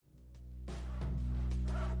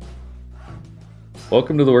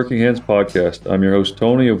Welcome to the Working Hands Podcast. I'm your host,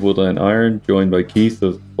 Tony of Woodland Iron, joined by Keith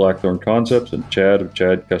of Blackthorn Concepts and Chad of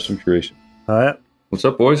Chad Custom Curation. All right. What's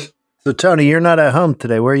up, boys? So, Tony, you're not at home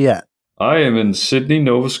today. Where are you at? I am in Sydney,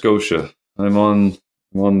 Nova Scotia. I'm on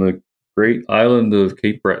the great island of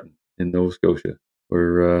Cape Breton in Nova Scotia,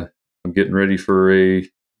 where I'm getting ready for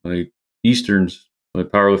my Easterns, my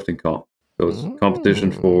powerlifting comp. So it's a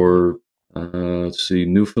competition for,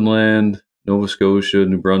 Newfoundland, Nova Scotia,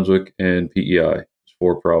 New Brunswick, and PEI.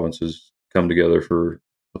 4 provinces come together for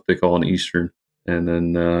what they call an Eastern, and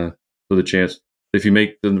then for the chance, if you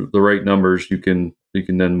make the right numbers, you can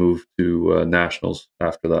then move to nationals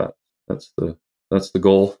after that. That's the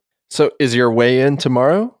goal. So is your weigh-in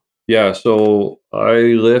tomorrow? Yeah. So I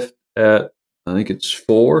lift at, I think it's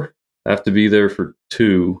 4. I have to be there for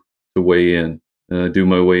 2 to weigh in, and I do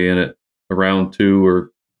my weigh in at around 2 or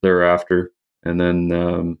thereafter, and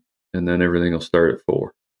then everything will start at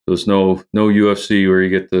 4. So it's no UFC where you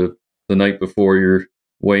get the night before you're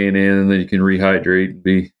weighing in and then you can rehydrate and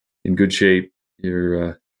be in good shape.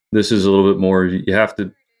 This is a little bit more. You have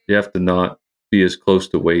to not be as close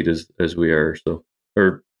to weight as we are. So,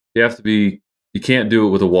 or you have to be. You can't do it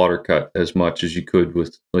with a water cut as much as you could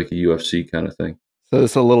with like a UFC kind of thing. So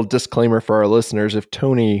this is a little disclaimer for our listeners. If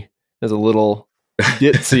Tony is a little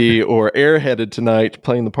ditzy or airheaded tonight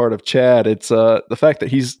playing the part of Chad, it's the fact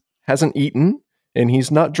that hasn't eaten and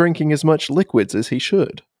he's not drinking as much liquids as he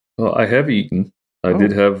should. Well, I have eaten. I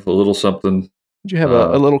did have a little something. Did you have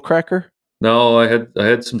a little cracker? No, I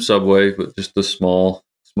had some Subway, but just a small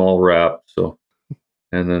wrap. So,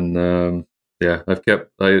 and then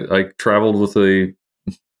I traveled with a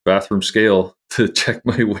bathroom scale to check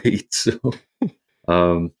my weight. So,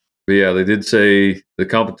 but yeah, they did say the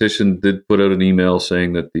competition did put out an email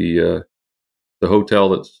saying that the hotel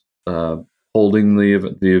that's holding the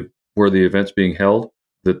event, where the event's being held,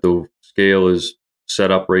 that the scale is set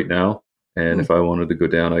up right now. And if I wanted to go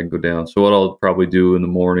down, I can go down. So what I'll probably do in the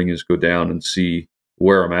morning is go down and see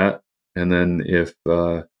where I'm at. And then if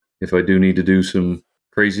I do need to do some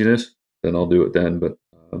craziness, then I'll do it then. But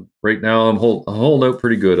right now I'm holding out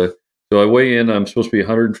pretty good. So I weigh in, I'm supposed to be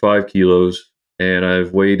 105 kilos, and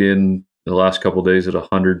I've weighed in the last couple of days at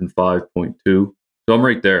 105.2. So I'm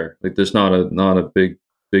right there. Like, there's not a big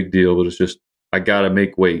deal, but it's just, I got to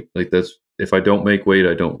make weight. Like, that's, if I don't make weight,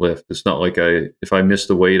 I don't lift. It's not like if I miss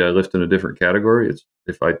the weight, I lift in a different category. It's,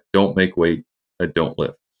 if I don't make weight, I don't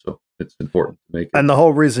lift. So it's important to make it. And the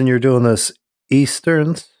whole reason you're doing this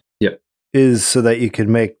Easterns is so that you can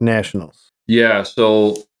make nationals. Yeah.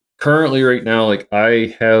 So currently right now, like,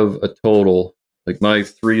 I have a total, like, my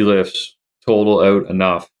 3 lifts total out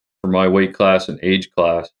enough for my weight class and age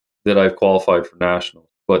class that I've qualified for nationals.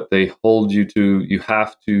 But they hold you to, you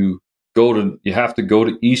have to go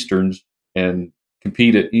to Easterns and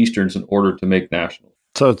compete at Easterns in order to make nationals.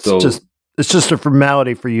 So it's just a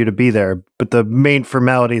formality for you to be there, but the main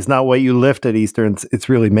formality is not what you lift at Easterns. It's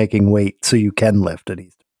really making weight so you can lift at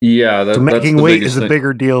Easterns. Yeah, so making weight is a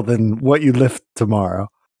bigger deal than what you lift tomorrow.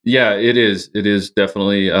 Yeah, it is. It is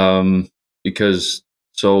definitely because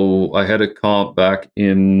so I had a comp back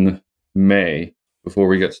in May before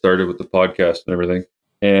we got started with the podcast and everything,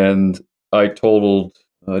 and I totaled.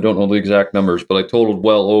 I don't know the exact numbers, but I totaled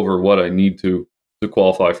well over what I need to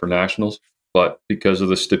qualify for nationals. But because of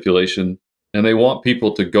the stipulation, and they want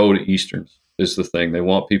people to go to Easterns is the thing. They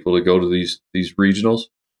want people to go to these regionals,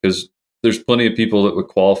 because there's plenty of people that would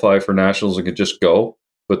qualify for nationals and could just go.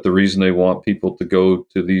 But the reason they want people to go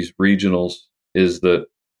to these regionals is that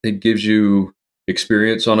it gives you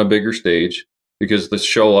experience on a bigger stage, because the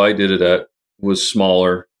show I did it at was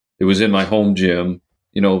smaller. It was in my home gym.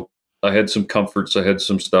 You know, I had some comforts. I had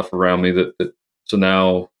some stuff around me that so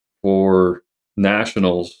now for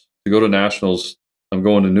nationals, to go to nationals, I'm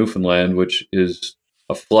going to Newfoundland, which is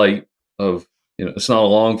a flight of, it's not a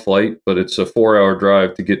long flight, but it's a 4-hour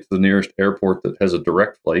drive to get to the nearest airport that has a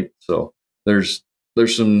direct flight. So there's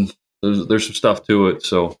some stuff to it.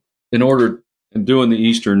 So in doing the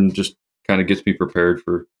Eastern just kind of gets me prepared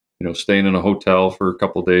for, staying in a hotel for a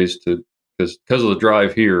couple of days because of the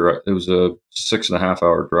drive here. It was a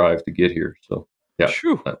 6.5-hour drive to get here. So yeah,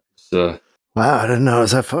 wow, I didn't know it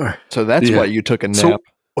was that far. So that's why you took a nap.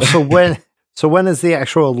 So when is the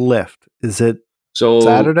actual lift? Is it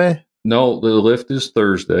Saturday? No, the lift is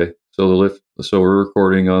Thursday. So we're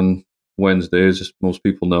recording on Wednesday, as most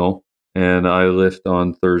people know, and I lift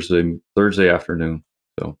on Thursday afternoon.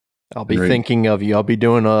 So I'll be thinking of you. I'll be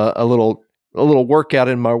doing a little workout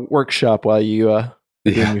in my workshop while you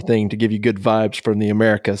doing your thing to give you good vibes from the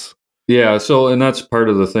Americas. Yeah. So, and that's part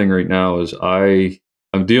of the thing right now is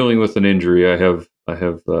I'm dealing with an injury. I have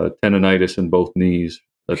tendonitis in both knees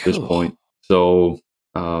at this point. So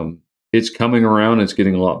it's coming around. It's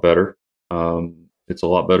getting a lot better. It's a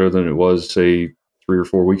lot better than it was, say, 3 or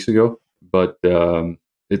 4 weeks ago. But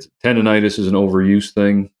it's tendonitis is an overuse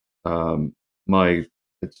thing.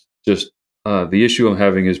 It's just the issue I'm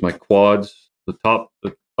having is my quads.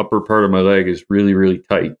 The upper part of my leg is really, really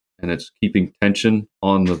tight, and it's keeping tension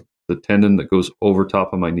on the tendon that goes over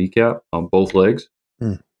top of my kneecap on both legs,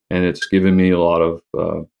 and it's giving me a lot of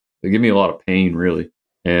they give me a lot of pain, really,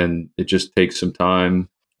 and it just takes some time.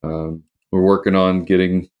 We're working on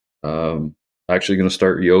getting actually going to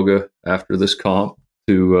start yoga after this comp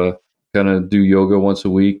to kind of do yoga once a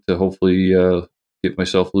week to hopefully get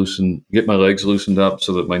my legs loosened up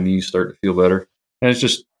so that my knees start to feel better. And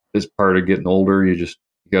it's part of getting older. You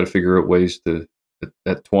got to figure out ways to.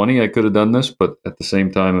 At 20, I could have done this, but at the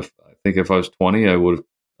same time, if I was 20, I would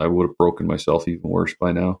have broken myself even worse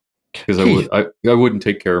by now because I wouldn't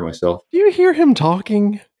take care of myself. Do you hear him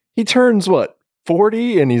talking? He turns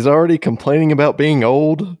 40, and he's already complaining about being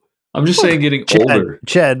old. I'm just saying, getting older.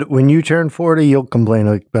 Chad, when you turn 40, you'll complain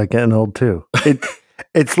about getting old too.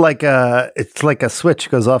 It's like a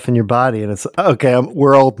switch goes off in your body, and it's okay.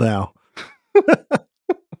 We're old now.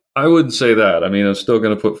 I wouldn't say that. I mean, I'm still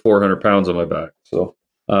going to put 400 pounds on my back. So,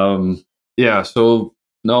 yeah. So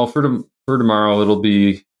no, for tomorrow,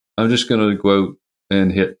 I'm just going to go out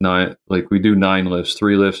and hit 9. Like we do 9 lifts,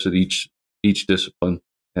 3 lifts at each discipline,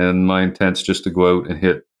 and my intent's just to go out and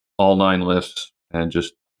hit all 9 lifts and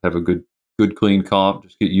just have a good clean comp.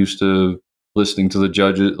 Just get used to listening to the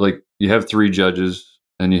judges. Like you have 3 judges,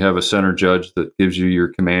 and you have a center judge that gives you your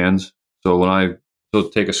commands. So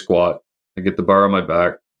take a squat, I get the bar on my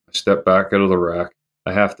back. Step back out of the rack.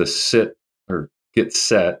 I have to sit or get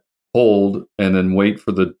set, hold, and then wait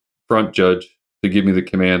for the front judge to give me the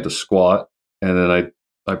command to squat. And then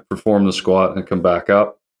I perform the squat and come back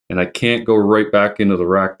up. And I can't go right back into the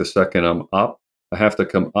rack the second I'm up. I have to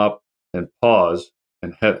come up and pause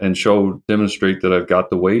and demonstrate that I've got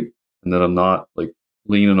the weight and that I'm not like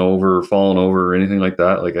leaning over or falling over or anything like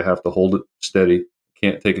that. Like I have to hold it steady.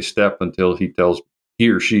 Can't take a step until he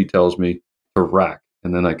or she tells me to rack.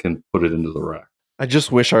 And then I can put it into the rack. I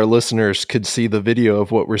just wish our listeners could see the video of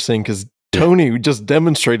what we're seeing because Tony just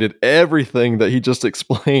demonstrated everything that he just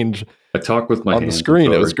explained. I talk with my on the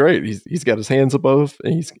screen. It was great. He's got his hands above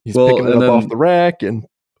and he's picking it up off the rack and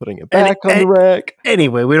putting it back on the rack.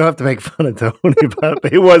 Anyway, we don't have to make fun of Tony, but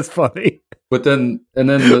it was funny. But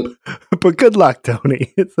but good luck,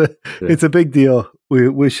 Tony. It's a big deal. We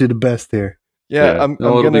wish you the best here. Yeah, I'm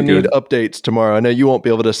going to need updates tomorrow. I know you won't be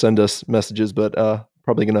able to send us messages, but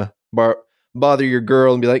probably going to bother your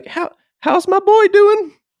girl and be like, how's my boy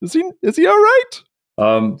doing? Is he all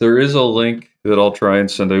right? There is a link that I'll try and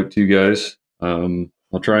send out to you guys.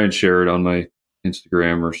 I'll try and share it on my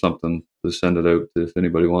Instagram or something to send it out to if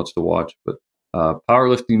anybody wants to watch. But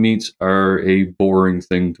powerlifting meets are a boring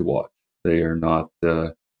thing to watch. They are not.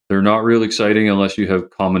 They're not real exciting unless you have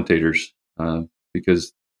commentators,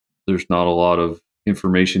 because there's not a lot of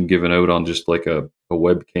information given out on just like a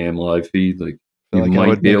webcam live feed. Like you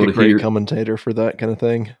might be able to hear commentator for that kind of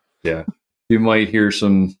thing. Yeah, you might hear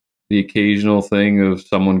the occasional thing of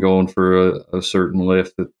someone going for a certain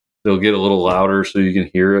lift that they'll get a little louder so you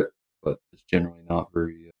can hear it, but it's generally not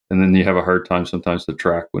very. And then you have a hard time sometimes to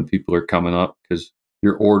track when people are coming up because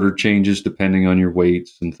your order changes depending on your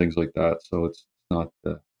weights and things like that. So it's not.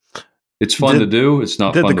 It's fun to do. It's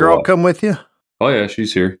not. Did fun the girl to watch. come with you? Oh yeah,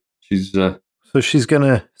 she's here. She's so she's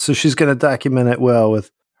gonna document it well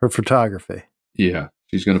with her photography. Yeah,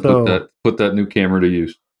 she's gonna put that new camera to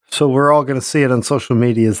use. So we're all gonna see it on social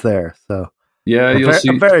medias there. So yeah,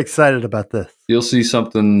 I'm very excited about this. You'll see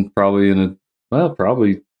something probably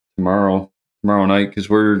probably tomorrow night because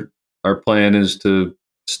our plan is to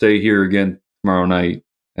stay here again tomorrow night,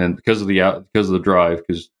 and because of the drive,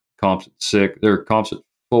 because comps at 6, there are comps at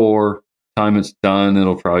 4. Time it's done,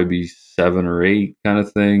 it'll probably be 7 or 8 kind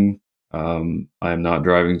of thing. I am not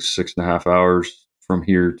driving 6.5 hours from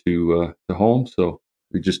here to home, so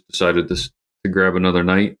we just decided to grab another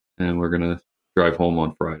night, and we're gonna drive home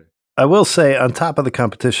on Friday. I will say, on top of the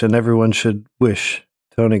competition, everyone should wish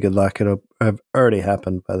Tony good luck. It'll have already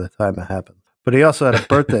happened by the time it happened. But he also had a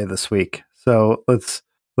birthday this week, so let's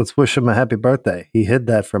wish him a happy birthday. He hid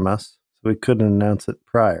that from us, so we couldn't announce it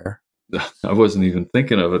prior. I wasn't even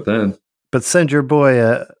thinking of it then. But send your boy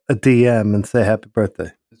a DM and say happy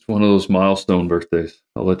birthday. It's one of those milestone birthdays.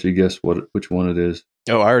 I'll let you guess which one it is.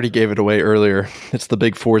 Oh, I already gave it away earlier. It's the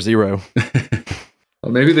big 40. Well,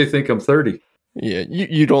 maybe they think I'm 30. Yeah,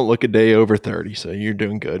 you don't look a day over 30, so you're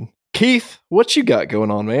doing good. Keith, what you got going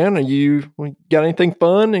on, man? You got anything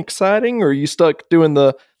fun, exciting, or are you stuck doing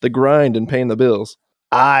the grind and paying the bills?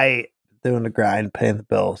 I doing the grind, paying the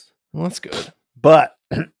bills. Well, that's good. But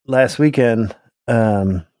last weekend,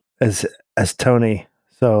 as Tony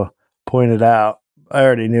so pointed out, I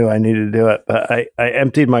already knew I needed to do it, but I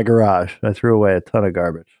emptied my garage. I threw away a ton of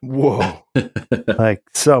garbage. Whoa. Like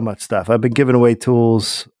so much stuff. I've been giving away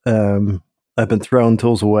tools. I've been throwing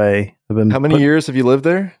tools away. How many years have you lived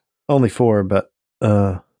there? Only 4, but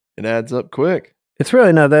it adds up quick. It's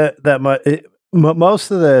really not that much.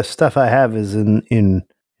 Most of the stuff I have is in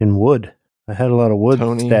wood. I had a lot of wood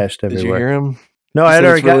Tony, stashed everywhere. Did you hear him? No, I had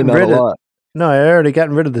already gotten rid of. No, I had already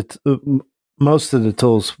gotten rid of most of the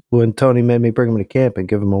tools when Tony made me bring them to camp and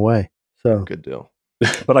give them away. So good deal.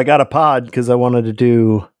 But I got a pod because I wanted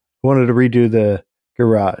to redo the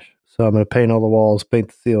garage. So I'm going to paint all the walls, paint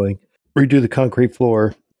the ceiling, redo the concrete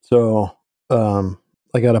floor. So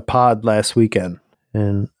I got a pod last weekend.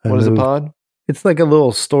 And what is a pod? It's like a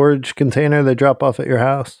little storage container they drop off at your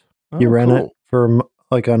house. Oh, you rent cool. it for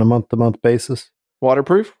like on a month-to-month basis.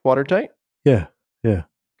 Waterproof, watertight. Yeah.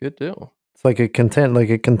 Good deal. It's like a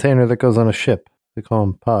container that goes on a ship. They call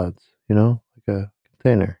them pods. Like a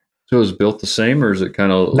container. So is it built the same, or is it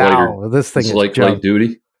kind of lighter? This thing is like light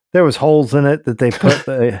duty. There was holes in it that they put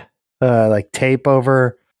like tape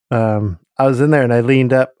over. I was in there and I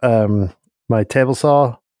leaned up my table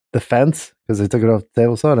saw, the fence, because I took it off the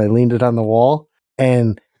table saw, and I leaned it on the wall,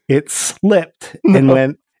 and it slipped and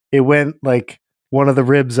went like one of the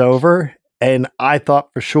ribs over, and I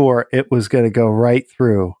thought for sure it was going to go right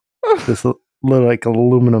through this little like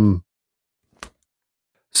aluminum.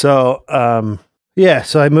 So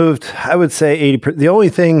so I moved. I would say 80%. The only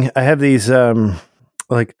thing I have these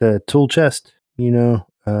like the tool chest, like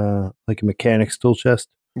a mechanic's tool chest.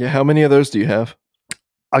 Yeah, how many of those do you have?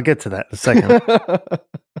 I'll get to that in a second.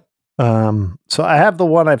 So I have the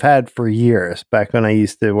one I've had for years. Back when I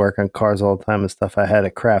used to work on cars all the time and stuff, I had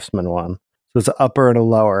a Craftsman one. So it's an upper and a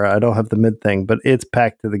lower. I don't have the mid thing, but it's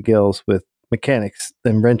packed to the gills with mechanics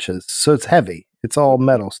and wrenches. So it's heavy. It's all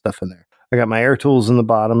metal stuff in there. I got my air tools in the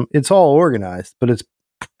bottom. It's all organized, but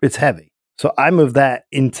it's heavy. So I moved that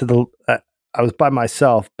into the. I was by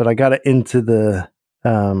myself, but I got it into the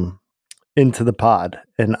pod,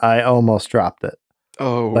 and I almost dropped it.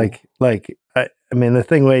 Oh, I mean, the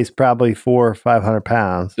thing weighs probably 400 or 500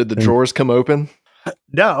 pounds. Did the drawers come open?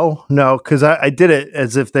 No, because I did it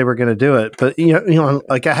as if they were going to do it. But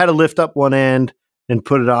like I had to lift up one end and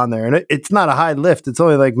put it on there, and it's not a high lift. It's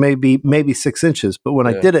only like maybe 6 inches. But when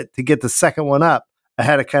I did it to get the second one up, I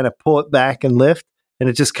had to kind of pull it back and lift, and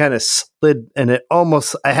it just kind of slid, and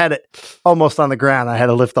I had it almost on the ground. I had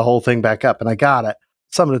to lift the whole thing back up, and I got it.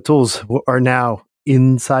 Some of the tools are now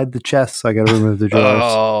inside the chest, so I got to remove the drawers.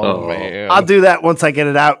 Oh man, I'll do that once I get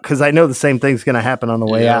it out because I know the same thing's going to happen on the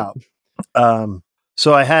way out.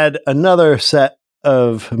 So I had another set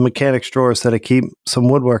of mechanics drawers that I keep some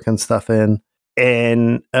woodworking stuff in,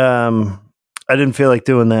 and I didn't feel like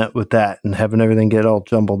doing that with that and having everything get all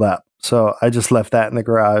jumbled up. So I just left that in the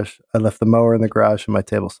garage. I left the mower in the garage and my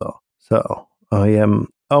table saw. So I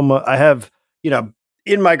have,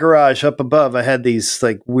 in my garage up above, I had these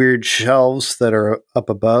like weird shelves that are up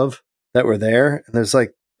above that were there. And there's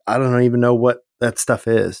like, I don't even know what that stuff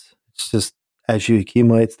is. It's just as you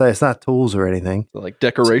accumulate stuff. It's not tools or anything. Like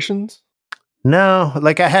decorations? No,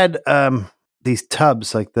 like I had these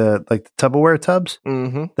tubs, like the Tupperware tubs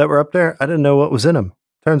that were up there. I didn't know what was in them.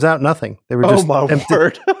 Turns out nothing. They were just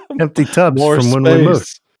empty tubs from when we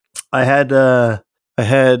moved. I had a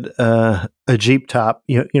Jeep top.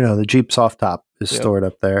 The Jeep soft top is stored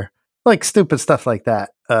up there. Like stupid stuff like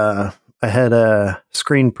that. I had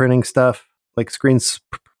screen printing stuff, like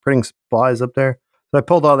printing supplies up there. So I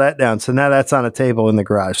pulled all that down. So now that's on a table in the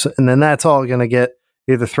garage. So, and then that's all going to get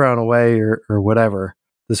either thrown away or whatever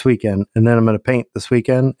this weekend. And then I'm going to paint this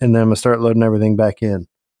weekend, and then I'm going to start loading everything back in.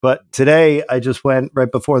 But today I just went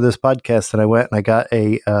right before this podcast, and I went and I got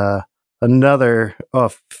another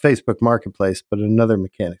off Facebook Marketplace, but another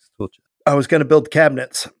mechanics tool chest. I was going to build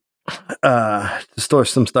cabinets to store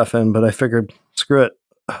some stuff in, but I figured, screw it,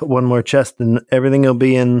 one more chest and everything will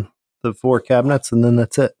be in the 4 cabinets, and then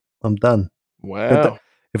that's it. I'm done. Wow.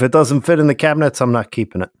 If it doesn't fit in the cabinets, I'm not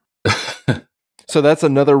keeping it. So that's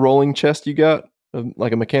another rolling chest you got,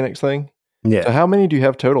 like a mechanics thing? Yeah. So how many do you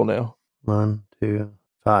have total now? 1, 2,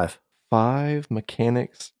 5. 5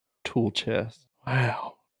 mechanics tool chests.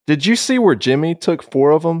 Wow. Did you see where Jimmy took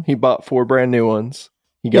 4 of them? He bought 4 brand new ones.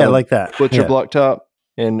 He got like that. Butcher block top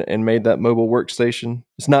and made that mobile workstation.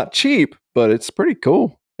 It's not cheap, but it's pretty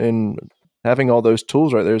cool. And having all those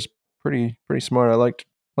tools right there is pretty smart. I liked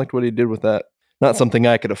what he did with that. Not something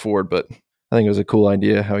I could afford, but I think it was a cool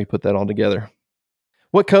idea how he put that all together.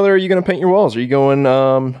 What color are you going to paint your walls? Are you going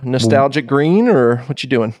nostalgic green, or what you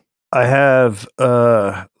doing? I have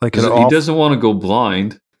like an He doesn't want to go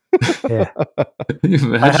blind. Yeah. Can you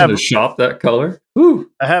imagine a shop that color? Woo.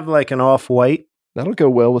 I have like an off-white. That'll go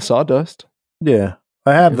well with sawdust. Yeah.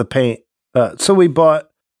 I have Yeah. the paint. So we bought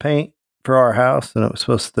paint for our house, and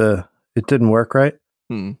it didn't work right.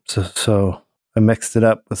 So I mixed it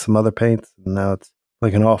up with some other paints, and now it's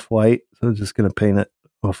like an off-white. So I'm just going to paint it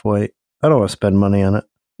off-white. I don't want to spend money on it.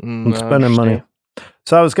 I'm spending money.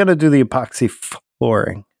 So I was going to do the epoxy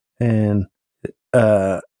flooring, and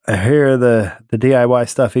I hear the DIY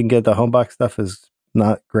stuff you can get, the homebox stuff is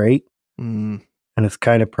not great, and it's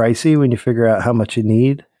kind of pricey when you figure out how much you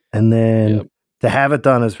need. And then to have it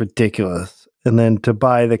done is ridiculous. And then to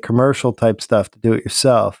buy the commercial type stuff to do it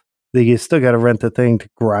yourself, you still got to rent the thing to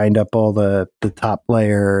grind up all the top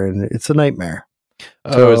layer, and it's a nightmare.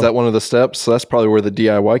 So is that one of the steps? So that's probably where the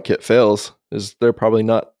DIY kit fails. Is they're probably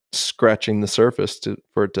not scratching the surface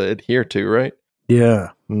for it to adhere to, right? Yeah.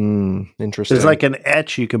 Interesting. There's like an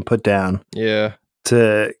etch you can put down. Yeah.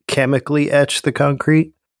 To chemically etch the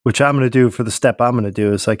concrete, which I'm going to do for the step I'm going to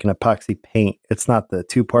do is like an epoxy paint. It's not the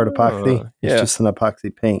 2-part epoxy. It's just an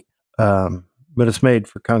epoxy paint. But it's made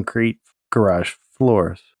for concrete garage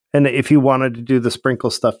floors. And if you wanted to do the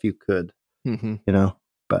sprinkle stuff, you could,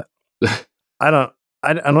 but I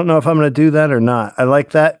don't know if I'm going to do that or not. I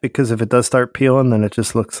like that because if it does start peeling, then it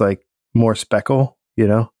just looks like more speckle,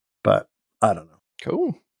 but I don't know.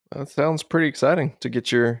 Cool. That sounds pretty exciting to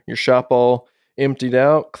get your shop all emptied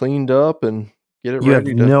out, cleaned up, and get it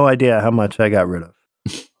ready. You have no idea how much I got rid of.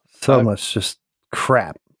 So much just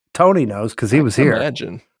crap. Tony knows because he was here.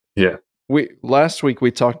 Imagine. Yeah. Last week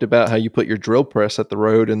we talked about how you put your drill press at the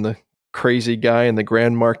road and the crazy guy in the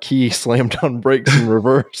Grand Marquis slammed on brakes and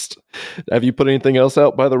reversed. Have you put anything else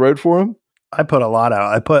out by the road for him? I put a lot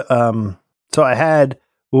out. I put so I had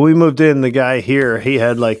when we moved in, the guy here, he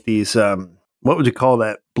had like these what would you call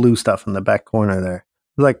that blue stuff in the back corner there?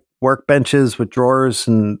 Like workbenches with drawers,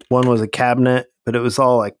 and one was a cabinet, but it was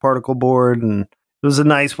all like particle board, and it was a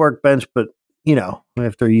nice workbench, but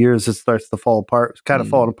after years it starts to fall apart. It's kind of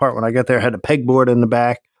falling apart when I got there. I had a pegboard in the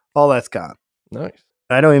back. All that's gone. Nice.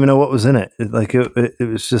 I don't even know what was in it. It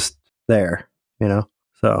was just there,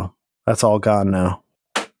 So that's all gone now.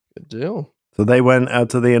 Good deal. So they went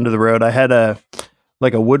out to the end of the road. I had a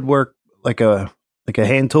woodwork, like a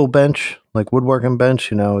hand tool bench, like woodworking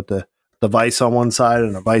bench, with the vise on one side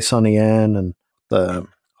and a vise on the end and the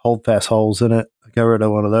hold fast holes in it. I got rid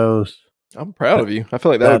of one of those. I'm proud of you. I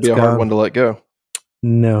feel like that would be a hard one to let go.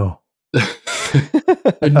 No.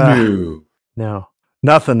 No.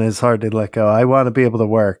 Nothing is hard to let go. I want to be able to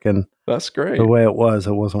work, and that's great. The way it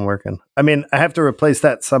wasn't working. I mean, I have to replace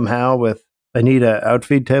that somehow with, I need an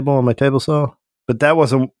outfeed table on my table saw, but that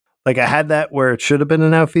wasn't, like I had that where it should have been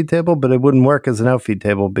an outfeed table, but it wouldn't work as an outfeed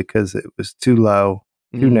table because it was too low,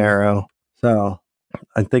 too narrow. So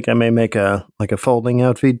I think I may make a folding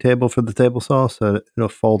outfeed table for the table saw so that it'll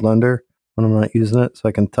fold under when I'm not using it, so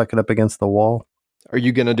I can tuck it up against the wall. Are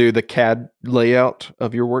you going to do the CAD layout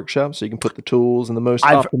of your workshop so you can put the tools in the most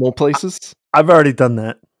optimal places? I've already done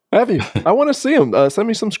that. Have you? I want to see them. Send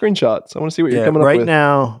me some screenshots. I want to see what you're coming up with. Right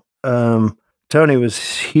now, Tony was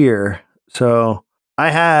here, so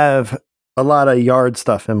I have a lot of yard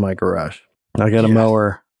stuff in my garage. I got a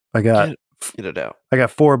mower. I got get it out. I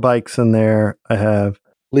got 4 bikes in there. I have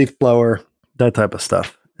leaf blower, that type of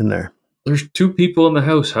stuff in there. There's 2 people in the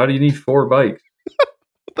house. How do you need 4 bikes?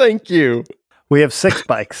 Thank you. We have 6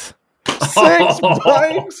 bikes. 6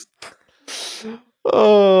 bikes?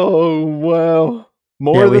 Oh, wow.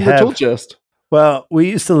 More than the tool chest. Well, we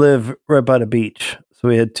used to live right by the beach, so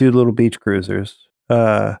we had 2 little beach cruisers.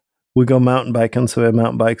 We go mountain biking, so we have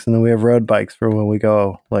mountain bikes, and then we have road bikes for when we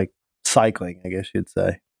go, like, cycling, I guess you'd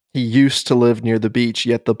say. He used to live near the beach,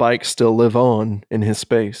 yet the bikes still live on in his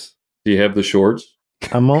space. Do you have the shorts?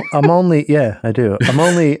 I'm only, yeah, I do. I'm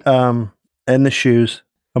only, and the shoes.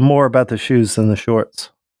 I'm more about the shoes than the shorts.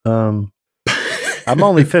 I'm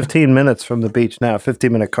only 15 minutes from the beach now,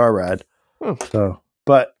 15-minute car ride. Oh. So,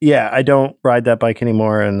 but yeah, I don't ride that bike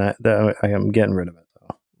anymore, and I am getting rid of it.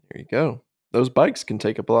 So. There you go. Those bikes can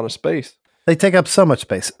take up a lot of space. They take up so much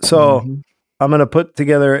space. So I'm going to put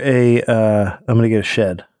together I'm going to get a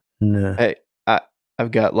shed. Hey,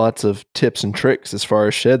 I've got lots of tips and tricks as far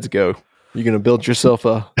as sheds go. You're going to build yourself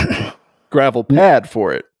a gravel pad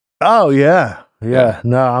for it. Oh, yeah. Yeah.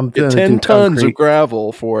 No, I'm doing 10 tons of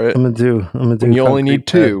gravel for it. I'm going to do. And you only need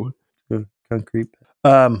 2. Concrete.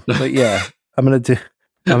 But yeah, I'm going to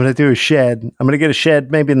do a shed. I'm going to get a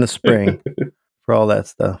shed maybe in the spring for all that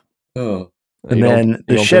stuff. Oh. And then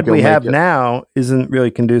the shed we have now isn't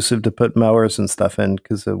really conducive to put mowers and stuff in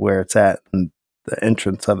because of where it's at and the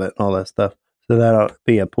entrance of it and all that stuff. So So that'll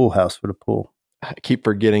be a pool house for the pool. I keep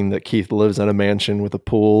forgetting that Keith lives in a mansion with a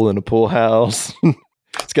pool and a pool house.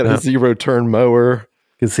 It's got a zero-turn mower.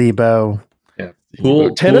 Gazebo. Yeah. Tennis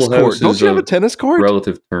pool court. house Don't is you have a tennis court?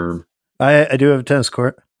 Relative term. I do have a tennis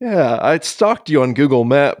court. Yeah, I stalked you on Google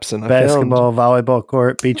Maps and I Basketball, volleyball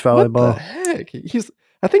court, beach found, volleyball. what the heck?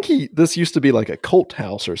 I think this used to be like a cult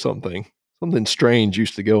house or something. Something strange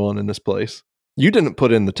used to go on in this place. You didn't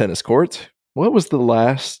put in the tennis courts. What was the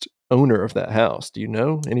last owner of that house? Do you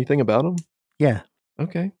know anything about him? Yeah.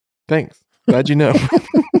 Okay. Thanks. Glad you know.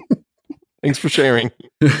 Thanks for sharing.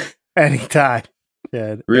 Anytime.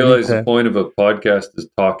 Yeah. Realize the anytime. point of a podcast is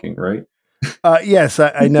talking, right? Yes,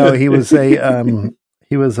 I know. He was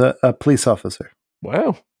a police officer.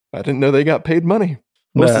 Wow. I didn't know they got paid money.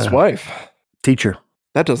 What's his wife? Teacher.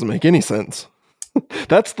 That doesn't make any sense.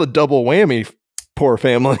 That's the double whammy, poor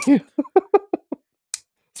family.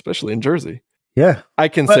 Especially in Jersey. Yeah. I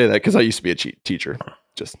can say that because I used to be a teacher.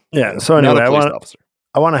 Just yeah. So anyway, not a police officer.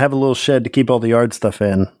 I want to have a little shed to keep all the yard stuff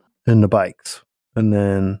in and the bikes, and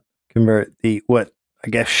then convert what I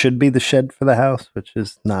guess should be the shed for the house, which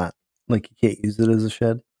is not, like, you can't use it as a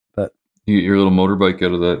shed. But You get your little motorbike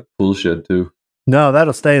out of that pool shed too. no,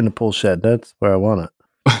 that'll stay in the pool shed. That's where I want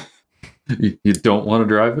it. You don't want to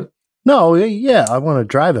drive it? No, yeah, I want to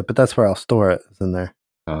drive it, but that's where I'll store it. Is in there.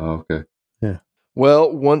 Oh, okay.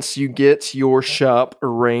 Well, once you get your shop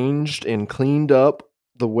arranged and cleaned up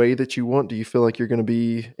the way that you want, do you feel like you're going to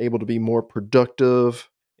be able to be more productive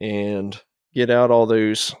and get out all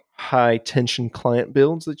those high tension client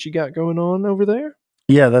builds that you got going on over there?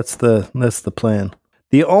 Yeah, that's the plan.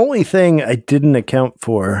 The only thing I didn't account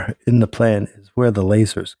for in the plan is where the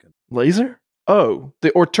lasers go. Laser? Oh,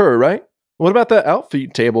 the hauteur, right? What about that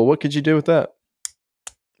outfeed table? What could you do with that?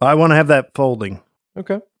 I want to have that folding.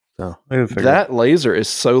 Okay. So I gotta figure That laser is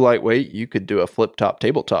so lightweight, you could do a flip top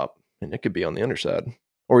tabletop and it could be on the underside.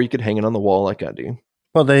 Or you could hang it on the wall like I do.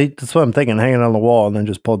 Well, that's what I'm thinking. Hang it on the wall and then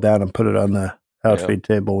just pull it down and put it on the outfeed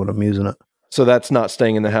table when I'm using it. So that's not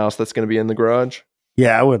staying in the house. That's going to be in the garage.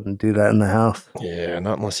 Yeah, I wouldn't do that in the house. Yeah,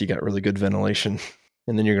 not unless you got really good ventilation.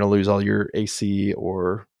 And then you're going to lose all your AC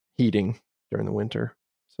or heating during the winter.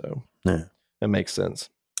 So Yeah. that makes sense.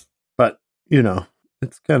 But,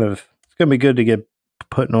 it's going to be good to get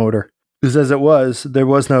put in order. Because as it was, there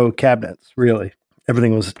was no cabinets, really.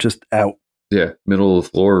 Everything was just out. Yeah, middle of the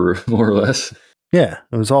floor, more or less. Yeah,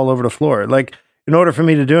 it was all over the floor. Like, in order for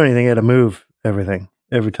me to do anything, I had to move everything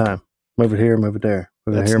every time. Move it here, move it there.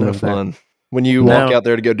 Move That's it here, no move it there. fun. When you Now- walk out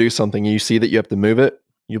there to go do something, you see that you have to move it,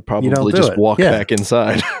 you'll probably do just it. walk Yeah. back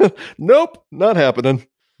inside. Nope, not happening.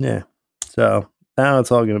 Yeah. So now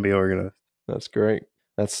it's all going to be organized. That's great.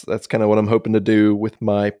 That's kind of what I'm hoping to do with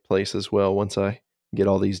my place as well once I get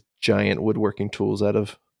all these giant woodworking tools out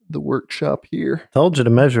of the workshop here. Told you to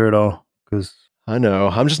measure it all because I know.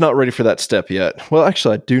 I'm just not ready for that step yet. Well,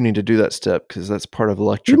 actually, I do need to do that step because that's part of you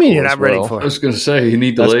electrical. mean you're as not ready well. for I was going to say, you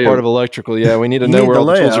need the That's layout. part of electrical. Yeah, we need to You know need where the all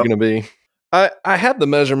the tools are layout. going to be. I had the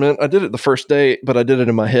measurement. I did it the first day, but I did it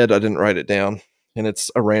in my head. I didn't write it down, and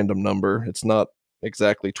it's a random number. It's not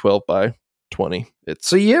exactly 12 by 20. It's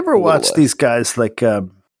So you ever a little watch less. these guys like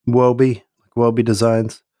Wobie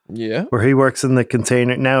Designs, Yeah. where he works in the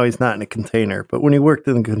container? Now he's not in a container, but when he worked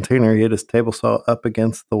in the container, he had his table saw up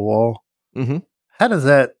against the wall. Mm-hmm. How does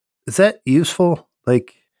that? Is that useful?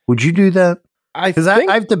 Like, would you do that? Because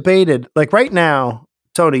I've debated. Like right now,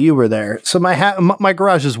 Tony, you were there. So my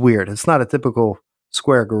garage is weird. It's not a typical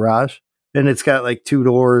square garage, and it's got like two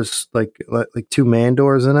doors, like two man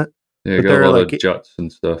doors in it. Yeah, but got a they're lot like- of juts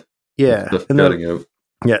and stuff. Yeah, Stuff and they're- cutting out.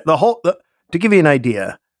 Yeah, to give you an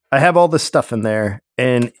idea, I have all this stuff in there,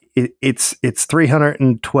 and it's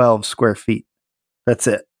 312 square feet. That's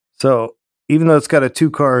it. So even though it's got a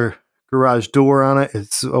 2-car garage door on it,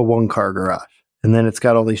 it's a 1-car garage, and then it's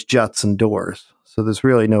got all these juts and doors. So there's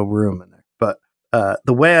really no room in there. But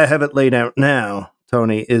the way I have it laid out now,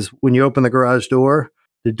 Tony, is when you open the garage door,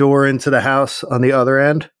 the door into the house on the other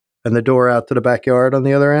end, and the door out to the backyard on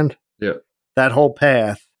the other end. Yeah. That whole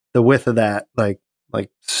path, the width of that, like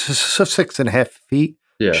 6.5 feet,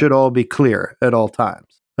 Yeah, should all be clear at all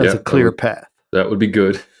times. That's Yeah, a clear that would- path. that would be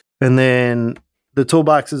good. And then the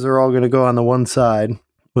toolboxes are all going to go on the one side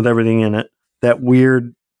with everything in it. That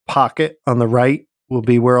weird pocket on the right will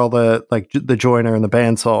be where all the the joiner and the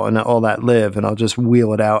bandsaw and all that live, and I'll just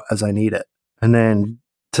wheel it out as I need it. And then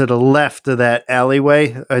to the left of that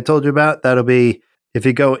alleyway I told you about, that'll be, if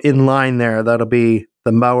you go in line there, that'll be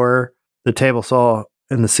the mower, the table saw,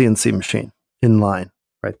 and the CNC machine in line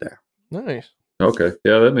right there. Nice. Okay,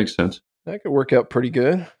 yeah, that makes sense. That could work out pretty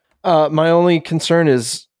good. My only concern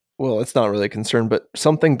is well, it's not really a concern, but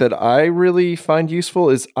something that I really find useful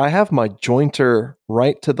is I have my jointer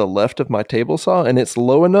right to the left of my table saw, and it's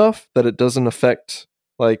low enough that it doesn't affect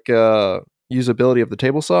usability of the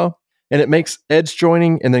table saw, and it makes edge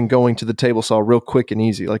joining and then going to the table saw real quick and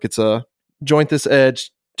easy. Like it's a joint this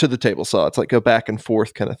edge to the table saw. It's like go back and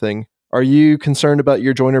forth kind of thing. Are you concerned about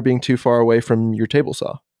your joiner being too far away from your table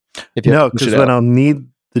saw? If you No, have to push because it when out? I'll need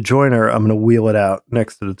the joiner, I'm going to wheel it out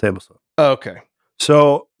next to the table saw. Okay.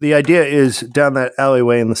 So the idea is down that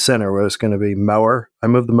alleyway in the center where it's going to be mower. I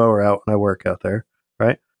move the mower out when I work out there,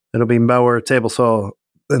 right? It'll be mower, table saw,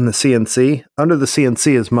 and the CNC. Under the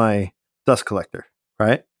CNC is my dust collector,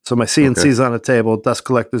 right? So my CNC is on a table, dust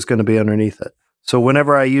collector is going to be underneath it. So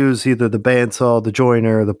whenever I use either the bandsaw, the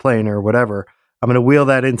joiner, the planer, whatever, I'm going to wheel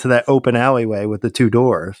that into that open alleyway with the two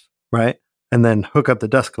doors, right? And then hook up the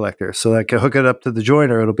dust collector. So I can hook it up to the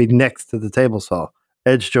joiner. It'll be next to the table saw.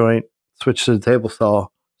 Edge joint, switch to the table saw,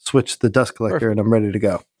 switch to the dust collector, Perfect. and I'm ready to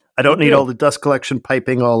go. I don't Good need deal. all the dust collection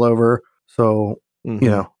piping all over. So, Mhm. you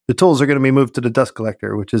know, the tools are going to be moved to the dust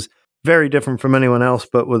collector, which is very different from anyone else,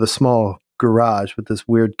 but with a small garage with this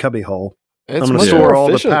weird cubby hole. It's I'm going to much more store all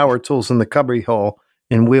the efficient. power tools in the cubby hole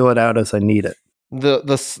and wheel it out as I need it.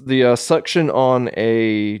 The suction on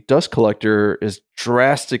a dust collector is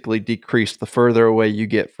drastically decreased the further away you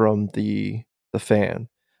get from the fan,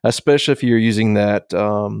 especially if you're using that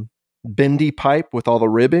bendy pipe with all the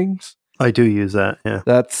ribbings. I do use that, yeah.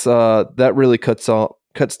 That's that really cuts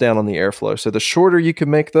down on the airflow. So the shorter you can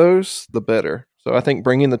make those, the better. So I think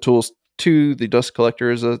bringing the tools to the dust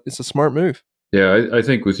collector is a smart move. Yeah, I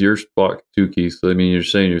think with your spot too, Keith. I mean, you're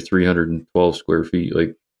saying you're 312 square feet.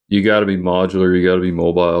 Like, you got to be modular. You got to be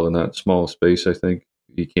mobile in that small space. I think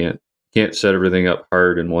you can't set everything up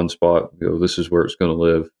hard in one spot. You know, this is where it's going to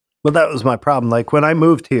live. Well, that was my problem. Like when I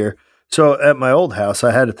moved here, so at my old house,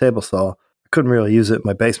 I had a table saw. I couldn't really use it in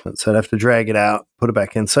my basement, so I'd have to drag it out, put it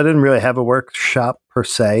back in. So I didn't really have a workshop per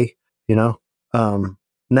se, you know.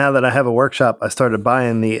 Now that I have a workshop, I started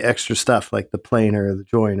buying the extra stuff like the planer, the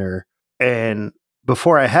joiner, and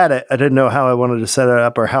before I had it, I didn't know how I wanted to set it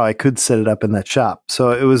up or how I could set it up in that shop.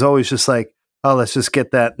 So it was always just like, oh, let's just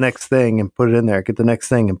get that next thing and put it in there. Get the next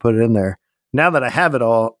thing and put it in there. Now that I have it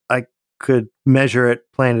all, I could measure it,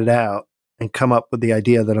 plan it out, and come up with the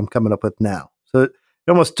idea that I'm coming up with now. So it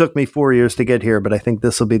almost took me 4 years to get here, but I think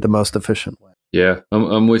this will be the most efficient way. Yeah,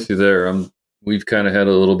 I'm with you there. We've kind of had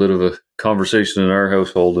a little bit of a conversation in our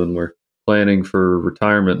household, and we're planning for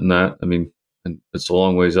retirement and that. I mean, and it's a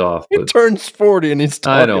long ways off. He But turns 40 and he's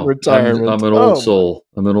I talking know retirement. I'm an Oh, old soul.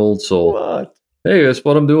 I'm an old soul. What? Hey, that's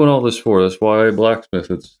what I'm doing all this for. That's why I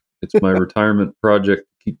blacksmith. It's my retirement project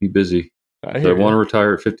to keep me busy. I So I hear want to you.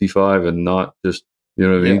 retire at 55 and not just, you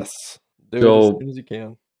know what I mean? Yes. Do it So- as soon as you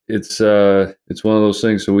can. It's one of those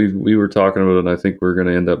things. So we were talking about it, and I think we're going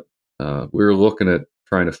to end up. We were looking at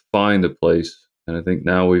trying to find a place, and I think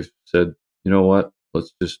now we've said, you know what?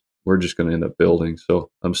 We're just going to end up building.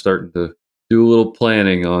 So I'm starting to do a little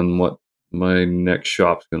planning on what my next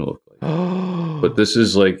shop's going to look like. But this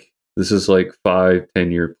is like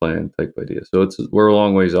 5-10 year plan type idea. So we're a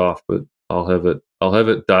long ways off, but I'll have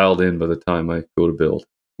it dialed in by the time I go to build.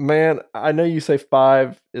 Man, I know you say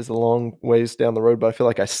 5 is a long ways down the road, but I feel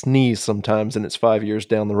like I sneeze sometimes and it's 5 years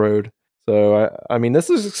down the road. So, I mean, this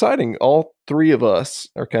is exciting. All three of us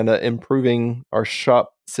are kind of improving our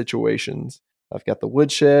shop situations. I've got the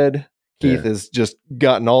woodshed. Keith Yeah. has just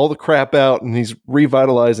gotten all the crap out and he's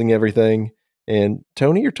revitalizing everything. And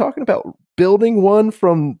Tony, you're talking about building one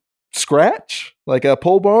from scratch, like a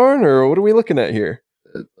pole barn, or what are we looking at here?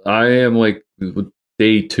 I am like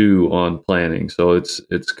day 2 on planning. So it's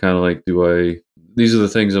kind of like, these are the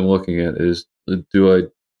things I'm looking at is, do I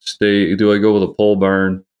go with a pole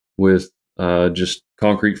barn with just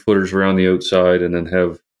concrete footers around the outside and then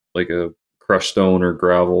have like a crushed stone or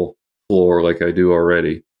gravel floor like I do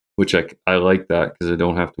already, which I like that because I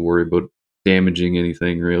don't have to worry about damaging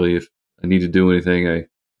anything really. If I need to do anything,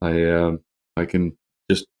 I can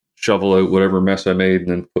just shovel out whatever mess I made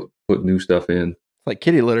and then put new stuff in. Like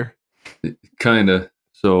kitty litter. Kind of.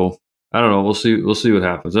 So I don't know. We'll see what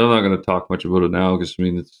happens. I'm not going to talk much about it now because I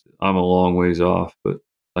mean I'm a long ways off, but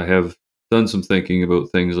I have done some thinking about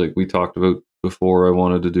things like we talked about before. I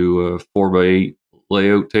wanted to do a 4x8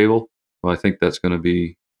 layout table. Well, I think that's going to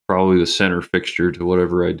be probably the center fixture to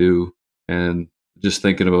whatever I do. And just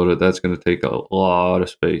thinking about it, that's going to take a lot of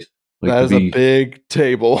space. Like That is a big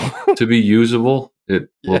table. to be usable, it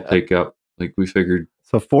will Yeah. take up. Like we figured,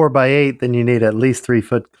 So 4x8, then you need at least 3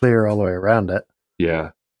 foot clear all the way around it.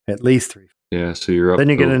 yeah. At least 3. Yeah, so you're up. Then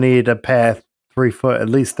you're to- going to need a path 3 foot, at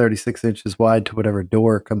least 36 inches wide to whatever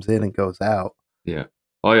door comes in and goes out.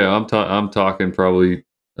 Oh yeah, I'm talking probably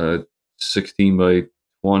a 16 by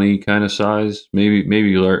 20 kind of size, maybe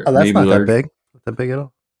large, Oh, that's maybe not that large, big. Not that big at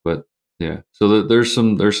all. but yeah. So there's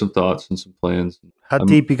some thoughts and some plans. How I'm-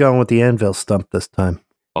 deep you going with the anvil stump this time?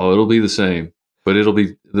 Oh, it'll be the same, but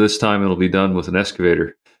this time it'll be done with an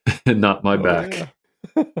excavator and not my back.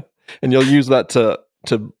 Yeah. And you'll use that to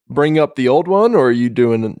bring up the old one, or are you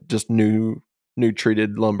doing just new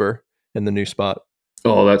treated lumber in the new spot?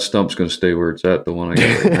 Oh, that stump's going to stay where it's at. The one I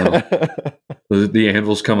got right now. The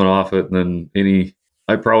anvil's coming off it, and then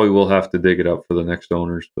I probably will have to dig it up for the next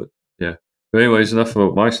owners. But yeah. But anyways, enough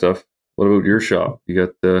about my stuff. What about your shop?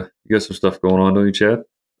 You got some stuff going on, don't you, Chad?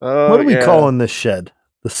 What are we calling this shed?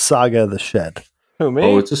 The saga of the shed. Who, me?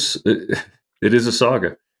 Oh, it is a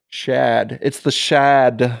saga. Shad. It's the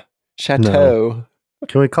Shad Chateau.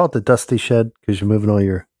 Can we call it the dusty shed? Because you're moving all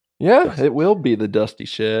your. Yeah, it will be the dusty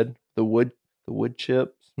shed. The wood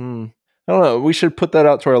chips. I don't know. We should put that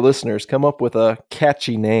out to our listeners. Come up with a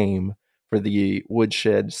catchy name for the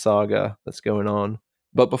woodshed saga that's going on.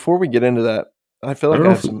 But before we get into that, I feel like I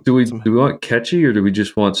have some. Do we want catchy, or do we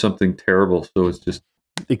just want something terrible? So it's just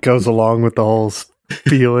It goes along with the whole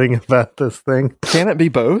feeling about this thing. Can it be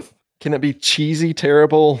both? Can it be cheesy,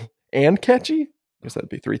 terrible, and catchy? I guess that'd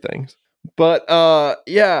be three things. But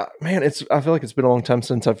yeah, man, I feel like it's been a long time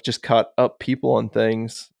since I've just caught up people on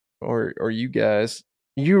things, or you guys.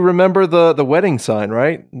 You remember the wedding sign,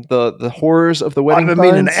 right? The horrors of the wedding. I've been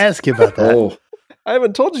meaning to ask you about that. oh, I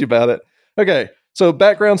haven't told you about it. Okay, so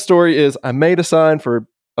background story is I made a sign for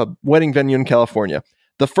a wedding venue in California.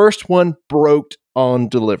 The first one broke on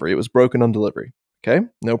delivery. It was broken on delivery. Okay,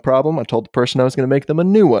 no problem. I told the person I was going to make them a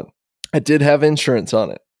new one. I did have insurance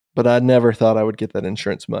on it, but I never thought I would get that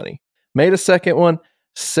insurance money. Made a second one,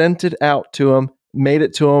 sent it out to them, made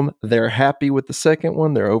it to them. They're happy with the second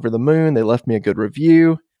one. They're over the moon. They left me a good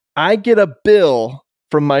review. I get a bill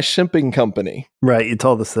from my shipping company. Right, you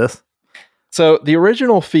told us this. So the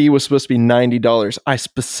original fee was supposed to be $90. I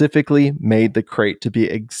specifically made the crate to be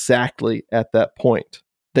exactly at that point.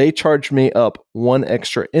 They charged me up 1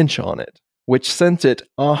 extra inch on it, which sent it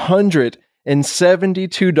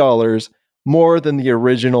 $172 more than the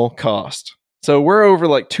original cost. So we're over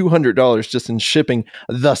like $200 just in shipping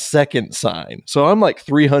the second sign. So I'm like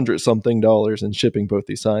 $300 something in shipping both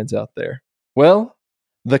these signs out there. Well,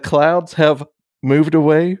 the clouds have moved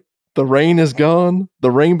away. The rain is gone.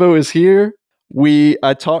 The rainbow is here.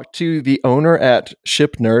 I talked to the owner at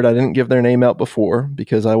Ship Nerd. I didn't give their name out before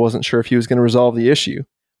because I wasn't sure if he was going to resolve the issue.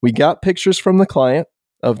 We got pictures from the client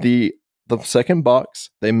of the second box.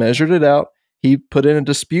 They measured it out. He put in a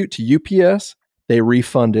dispute to UPS. They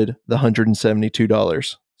refunded the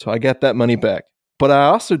 $172. So I got that money back. But I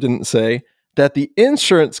also didn't say that the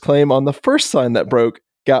insurance claim on the first sign that broke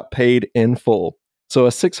got paid in full. So a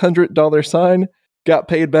 $600 sign got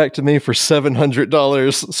paid back to me for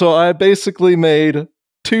 $700. So I basically made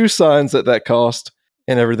 2 signs at that cost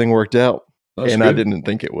and everything worked out. that's and good. I didn't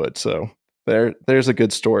think it would. So there's a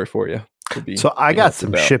good story for you. So I got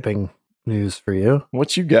some shipping news for you.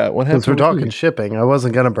 What you got? What happened? Since we're talking shipping, I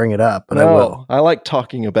wasn't going to bring it up, but I will. I like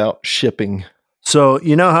talking about shipping. So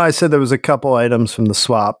you know how I said there was a couple items from the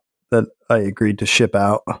swap that I agreed to ship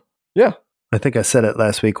out? Yeah. I think I said it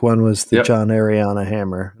last week. One was the Yep. John Ariana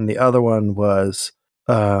hammer, and the other one was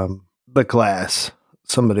the glass.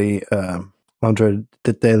 Somebody, Andre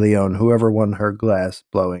de Leon, whoever won her glass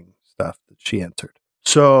blowing stuff that she entered.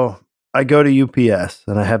 So I go to UPS,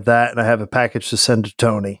 and I have that, and I have a package to send to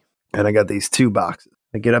Tony, and I got these 2 boxes.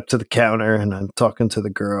 I get up to the counter, and I'm talking to the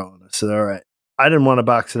girl, and I said, all right. I didn't want to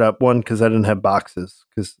box it up, one, because I didn't have boxes,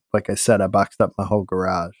 because like I said, I boxed up my whole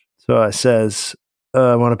garage. So I says,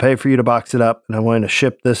 I want to pay for you to box it up, and I want to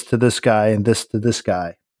ship this to this guy and this to this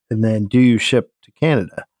guy. And then do you ship to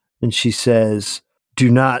Canada? And she says, do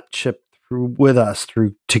not ship through with us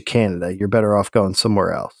through to Canada. You're better off going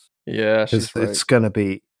somewhere else. Yeah, she's It's, right. it's going to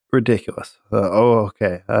be ridiculous.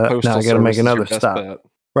 Okay. Now Postal I got to make service is your another best stop. bet.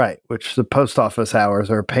 Right. Which the post office hours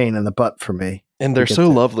are a pain in the butt for me. And they're get so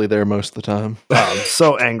that. lovely there most of the time. Oh, I'm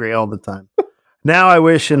so angry all the time. Now I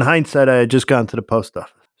wish in hindsight I had just gone to the post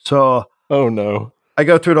office. So Oh no. I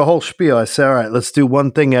go through the whole spiel. I say, all right, let's do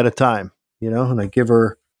one thing at a time, and I give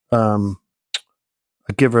her the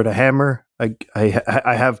hammer.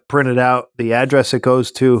 I have printed out the address it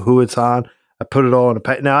goes to, who it's on. I put it all in a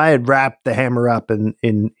pack. Now I had wrapped the hammer up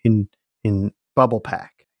in bubble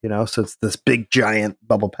pack, so it's this big giant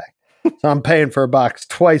bubble pack. So I'm paying for a box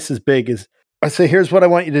twice as big as I say, here's what I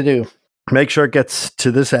want you to do. Make sure it gets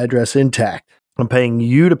to this address intact. I'm paying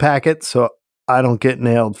you to pack it so I don't get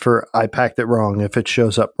nailed for I packed it wrong if it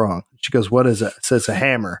shows up wrong. She goes, what is it? It says a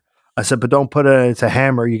hammer. I said, but don't put it's a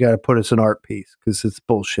hammer. You got to put it's an art piece because it's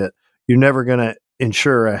bullshit. You're never going to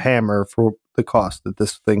insure a hammer for the cost that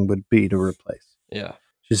this thing would be to replace. Yeah.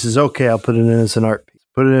 She says, okay, I'll put it in as an art piece,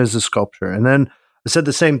 put it in as a sculpture. And then I said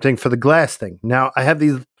the same thing for the glass thing. Now I have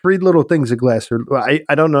these 3 little things of glass.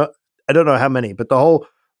 I don't know how many, but the whole,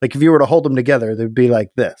 like if you were to hold them together, they'd be like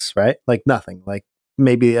this, right? Like nothing, like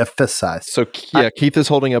maybe a fist size. So Keith is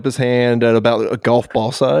holding up his hand at about a golf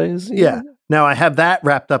ball size. Yeah. Now I have that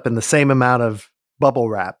wrapped up in the same amount of bubble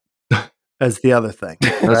wrap as the other thing.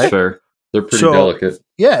 That's right? fair. They're pretty delicate.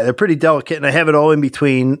 Yeah, they're pretty delicate. And I have it all in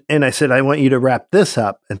between. And I said, I want you to wrap this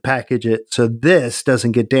up and package it so this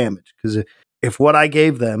doesn't get damaged. Because if what I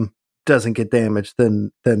gave them doesn't get damaged,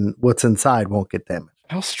 then what's inside won't get damaged.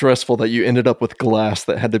 How stressful that you ended up with glass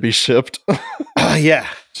that had to be shipped. Yeah.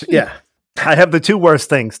 Yeah. I have the 2 worst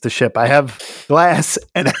things to ship. I have glass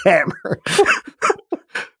and a hammer.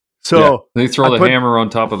 So they throw the hammer on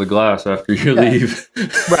top of the glass after you leave.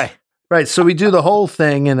 Right. So we do the whole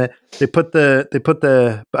thing, and I put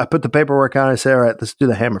the paperwork on. I say, all right, let's do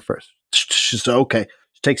the hammer first. She said, okay.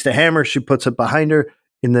 She takes the hammer. She puts it behind her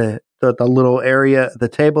in the little area, the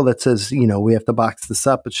table that says, we have to box this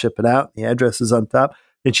up and ship it out. The address is on top.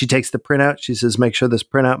 Then she takes the printout. She says, make sure this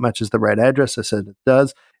printout matches the right address. I said, it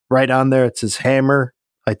does. Right on there, it says hammer.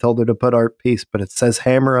 I told her to put art piece, but it says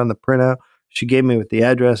hammer on the printout. She gave me with the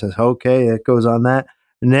address. I said, okay, it goes on that.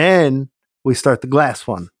 And then we start the glass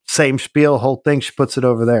one. Same spiel, whole thing. She puts it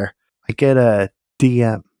over there. I get a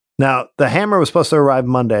DM. Now, the hammer was supposed to arrive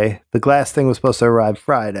Monday. The glass thing was supposed to arrive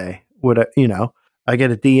Friday. I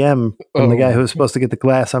get a DM from the guy who was supposed to get the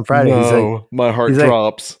glass on Friday. No, he's like, my heart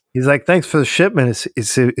drops. He's like, thanks for the shipment.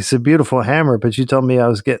 It's a beautiful hammer, but you told me I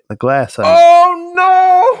was getting the glass on it. Oh,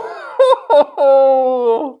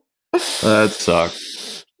 no. That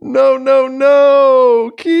sucks.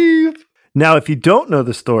 No, Keith. Now, if you don't know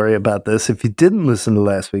the story about this, if you didn't listen to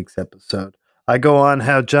last week's episode, I go on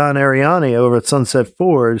how John Ariani over at Sunset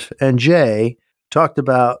Forge and Jay talked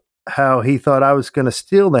about how he thought I was going to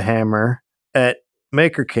steal the hammer at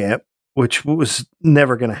Maker Camp, which was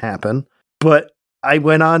never going to happen. But I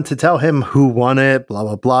went on to tell him who won it, blah,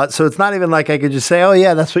 blah, blah. So it's not even like I could just say, oh,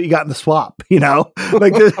 yeah, that's what you got in the swap,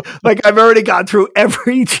 like I've already gone through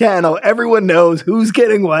every channel. Everyone knows who's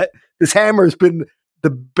getting what. This hammer's been the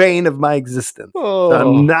bane of my existence. So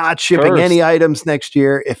I'm not shipping any items next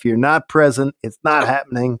year. If you're not present, it's not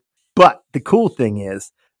happening. But the cool thing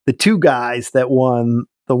is the 2 guys that won,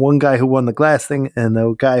 the one guy who won the glass thing and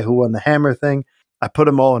the guy who won the hammer thing, I put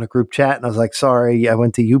them all in a group chat and I was like, sorry, I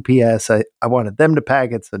went to UPS. I wanted them to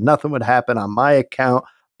pack it so nothing would happen on my account,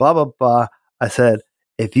 blah, blah, blah. I said,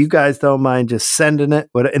 if you guys don't mind just sending it,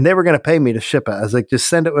 and they were going to pay me to ship it. I was like, just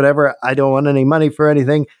send it, whatever. I don't want any money for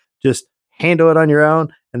anything. Just handle it on your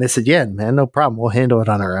own. And they said, yeah, man, no problem. We'll handle it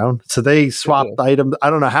on our own. So they swapped items.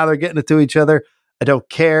 I don't know how they're getting it to each other. I don't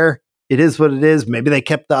care. It is what it is. Maybe they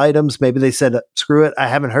kept the items. Maybe they said, screw it. I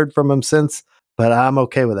haven't heard from them since, but I'm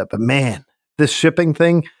okay with it. But man, this shipping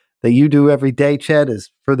thing that you do every day, Chad,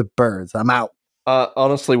 is for the birds. I'm out.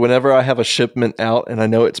 Honestly, whenever I have a shipment out and I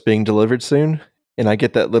know it's being delivered soon, and I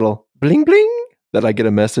get that little bling bling that I get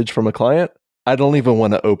a message from a client, I don't even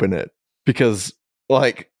want to open it because,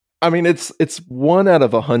 it's 1 out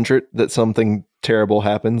of 100 that something terrible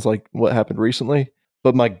happens, like what happened recently.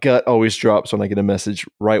 But my gut always drops when I get a message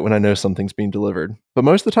right when I know something's being delivered. But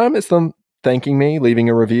most of the time, it's them thanking me, leaving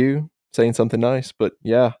a review, saying something nice. But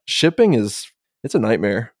yeah, shipping it's a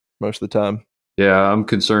nightmare most of the time. Yeah, I'm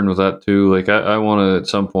concerned with that too. Like I want to at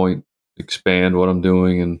some point expand what I'm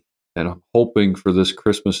doing, and I'm hoping for this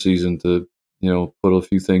Christmas season to, put a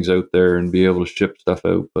few things out there and be able to ship stuff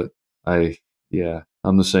out. But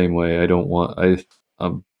I'm the same way.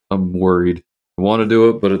 I'm worried. I want to do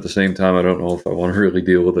it, but at the same time, I don't know if I want to really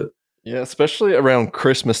deal with it. Yeah, especially around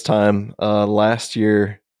Christmas time. Last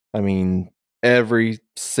year, every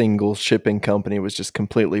single shipping company was just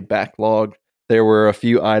completely backlogged. There were a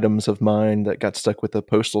few items of mine that got stuck with the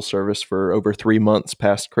postal service for over 3 months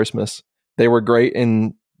past Christmas. They were great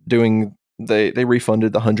in doing, they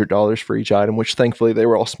refunded the $100 for each item, which thankfully they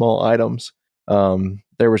were all small items.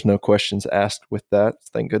 There was no questions asked with that,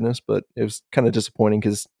 thank goodness, but it was kind of disappointing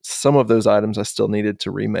because some of those items I still needed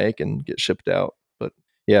to remake and get shipped out. But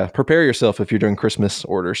yeah, prepare yourself if you're doing Christmas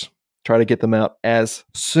orders. Try to get them out as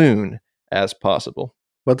soon as possible.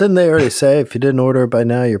 Well, didn't they already say if you didn't order it by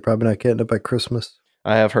now, you're probably not getting it by Christmas?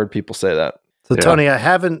 I have heard people say that. So, yeah. Tony, I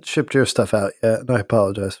haven't shipped your stuff out yet, and I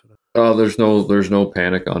apologize for that. Oh, there's no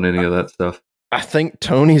panic on any of that stuff. I think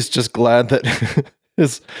Tony's just glad that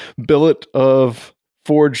his billet of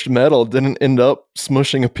forged metal didn't end up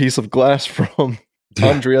smushing a piece of glass from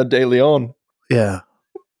Andrea De Leon. Yeah.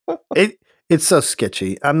 It's so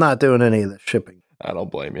sketchy. I'm not doing any of the shipping. I don't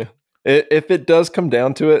blame you. If it does come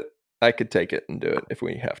down to it, I could take it and do it if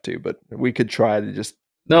we have to, but we could try to just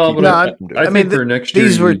No, keep but it No, and do it. I think for next year,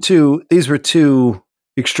 These were two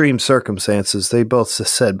extreme circumstances. They both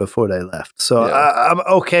said before they left. So Yeah. I'm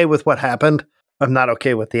okay with what happened. I'm not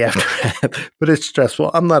okay with the aftermath, but it's stressful.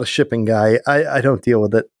 I'm not a shipping guy. I don't deal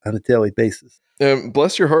with it on a daily basis.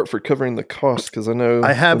 Bless your heart for covering the cost, because I know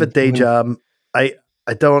I have a day job. I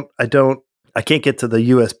can't get to the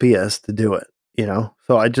USPS to do it,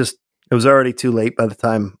 So it was already too late by the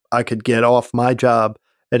time I could get off my job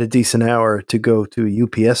at a decent hour to go to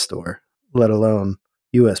a UPS store, let alone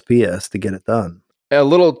USPS to get it done. A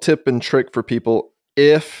little tip and trick for people: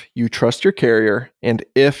 if you trust your carrier and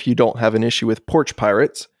if you don't have an issue with porch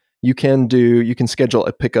pirates, you can schedule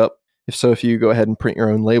a pickup. If you go ahead and print your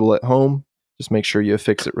own label at home, just make sure you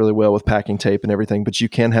affix it really well with packing tape and everything. But you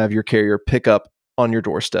can have your carrier pick up on your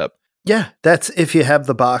doorstep. Yeah, that's if you have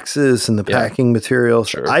the boxes and the packing materials.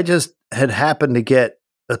 Sure. I just had happened to get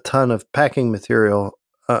a ton of packing material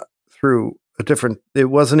through a different. It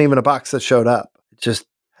wasn't even a box that showed up. It just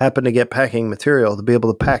happened to get packing material to be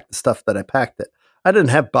able to pack the stuff that I packed it. I didn't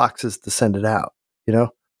have boxes to send it out, So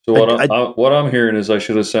what I'm hearing is I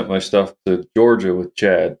should have sent my stuff to Georgia with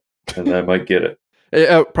Chad, and I might get it.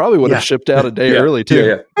 It probably would have shipped out a day early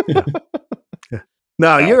too. Yeah.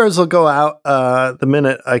 No, yours will go out the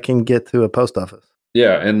minute I can get to a post office.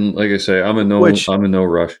 Yeah, and like I say, I'm in no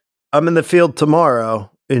rush. I'm in the field tomorrow.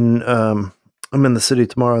 I'm in the city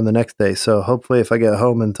tomorrow and the next day. So hopefully, if I get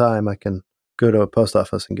home in time, I can go to a post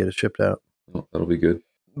office and get it shipped out. Oh, that'll be good.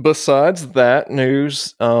 Besides that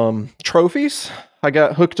news, trophies. I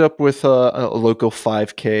got hooked up with a local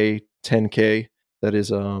 5K, 10K that is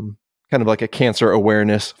kind of like a cancer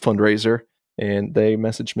awareness fundraiser. And they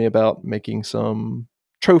messaged me about making some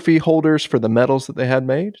trophy holders for the medals that they had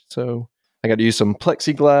made. So I got to use some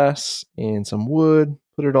plexiglass and some wood,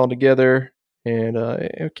 put it all together, and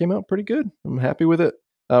it came out pretty good. I'm happy with it.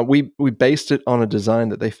 We based it on a design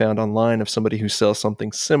that they found online of somebody who sells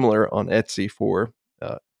something similar on Etsy for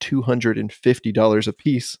 $250 a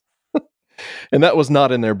piece. And that was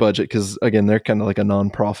not in their budget because, again, they're kind of like a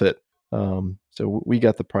nonprofit. So we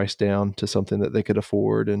got the price down to something that they could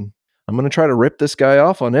afford. And I'm going to try to rip this guy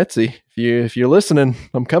off on Etsy. If you're listening,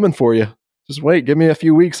 I'm coming for you. Just wait, give me a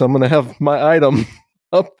few weeks. I'm going to have my item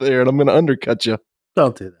up there and I'm going to undercut you.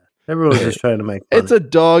 Don't do that. Everyone's just trying to make money. It's a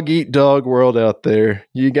dog-eat-dog world out there.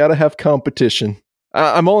 You got to have competition.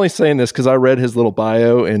 I'm only saying this because I read his little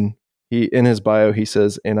bio, and in his bio he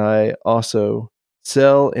says, and I also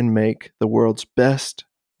sell and make the world's best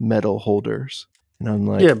medal holders. And I'm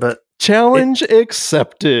like, yeah, but challenge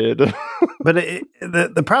accepted. But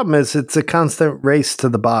the problem is it's a constant race to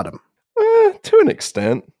the bottom. To an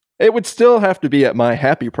extent. It would still have to be at my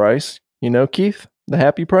happy price. Keith, the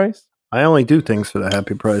happy price? I only do things for the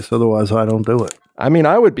happy price. Otherwise, I don't do it. I mean,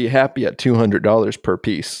 I would be happy at $200 per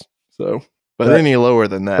piece. So, but any lower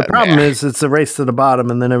than that. The problem is it's a race to the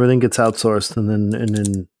bottom, and then everything gets outsourced, and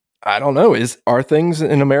then I don't know. Are things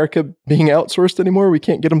in America being outsourced anymore? We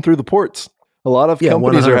can't get them through the ports. A lot of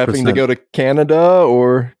companies 100%. Are having to go to Canada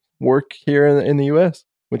or work here in the U.S.,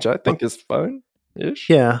 which I think is fine-ish.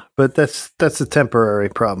 Yeah, but that's a temporary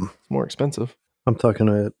problem. It's more expensive. I'm talking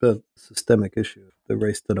about a systemic issue, the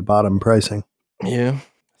race to the bottom pricing. Yeah,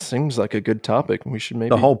 seems like a good topic. We should maybe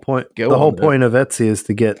the whole point of Etsy is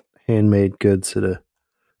to get handmade goods at a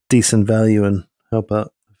decent value and help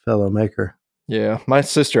out a fellow maker. Yeah, my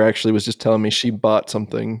sister actually was just telling me she bought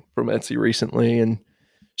something from Etsy recently, and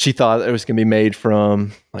she thought it was going to be made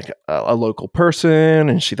from like a local person,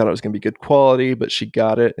 and she thought it was going to be good quality, but she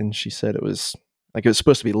got it, and she said it was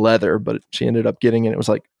supposed to be leather, but she ended up getting it. It was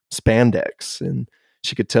like spandex, and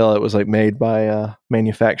she could tell it was like made by a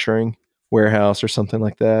manufacturing warehouse or something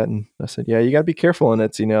like that. And I said, yeah, you got to be careful on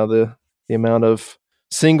Etsy now. The amount of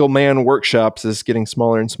single man workshops is getting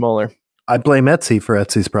smaller and smaller. I blame Etsy for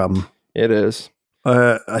Etsy's problem. It is.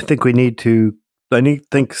 I think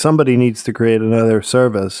think somebody needs to create another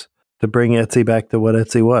service to bring Etsy back to what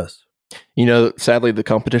Etsy was. Sadly, the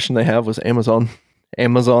competition they have was Amazon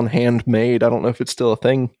Handmade. I don't know if it's still a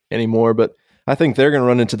thing anymore, but I think they're going to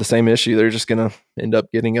run into the same issue. They're just going to end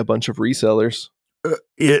up getting a bunch of resellers.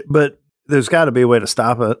 But there's got to be a way to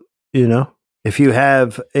stop it. If you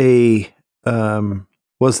have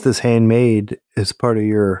was this handmade as part of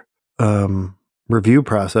your review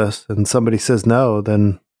process and somebody says no,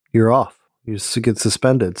 then you're off. You just get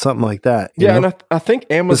suspended, something like that. Yeah, and I think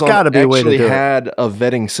Amazon actually had a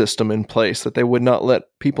vetting system in place that they would not let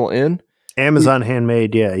people in. Amazon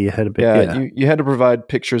Handmade, yeah, you had you had to provide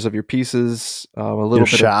pictures of your pieces, a little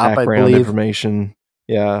bit of background information.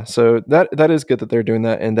 Yeah, so that is good that they're doing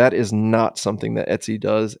that, and that is not something that Etsy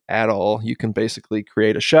does at all. You can basically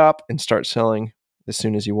create a shop and start selling as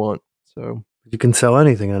soon as you want. So You can sell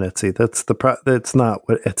anything on Etsy. That's not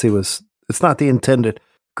what Etsy was. It's not the intended.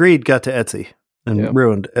 Greed got to Etsy and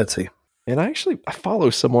ruined Etsy. And I follow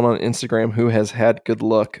someone on Instagram who has had good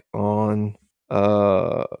luck on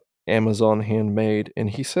Amazon Handmade, and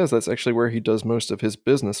he says that's actually where he does most of his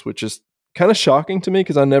business, which is kind of shocking to me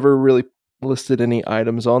because I never really listed any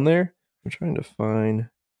items on there. I'm trying to find.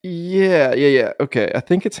 Yeah. Okay, I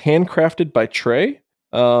think it's Handcrafted by Trey.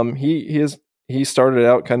 He started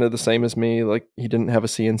out kind of the same as me. Like, he didn't have a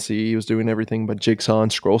CNC. He was doing everything by jigsaw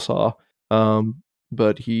and scroll saw.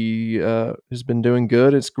 But he has been doing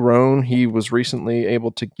good. It's grown. He was recently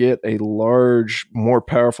able to get a large, more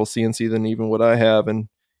powerful CNC than even what I have, and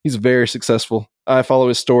he's very successful. I follow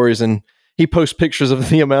his stories, and he posts pictures of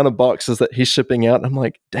the amount of boxes that he's shipping out. And I'm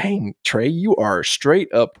like, dang, Trey, you are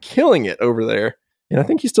straight up killing it over there. And I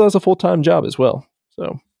think he still has a full-time job as well.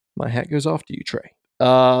 So my hat goes off to you, Trey.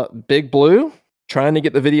 Big Blue, trying to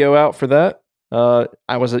get the video out for that.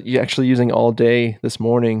 I was actually using all day this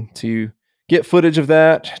morning to get footage of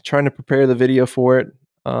that, trying to prepare the video for it,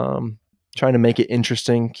 trying to make it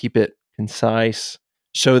interesting, keep it concise,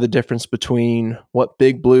 show the difference between what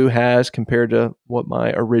Big Blue has compared to what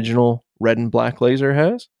my original red and black laser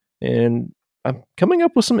has. And I'm coming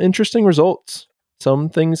up with some interesting results. Some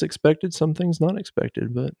things expected, some things not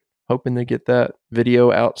expected, but hoping to get that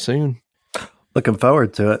video out soon. Looking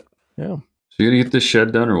forward to it. Yeah. So you gonna get this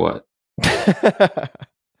shed done or what?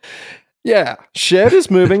 Yeah, shed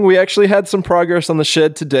is moving. We actually had some progress on the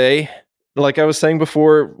shed today. Like I was saying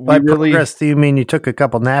before, by progress, do you mean you took a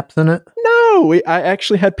couple naps in it? No, I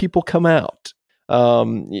actually had people come out.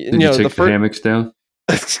 Did you take the hammocks down?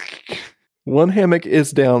 One hammock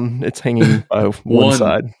is down. It's hanging by one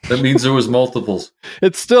side. That means there was multiples.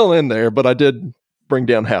 It's still in there, but I did bring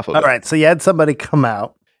down half of it. All right, so you had somebody come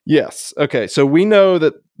out. Yes. Okay, so we know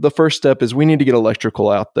that the first step is we need to get electrical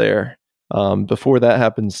out there. Before that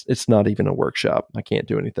happens, it's not even a workshop. I can't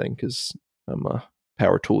do anything because I'm a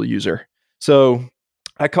power tool user. So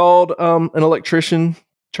I called an electrician,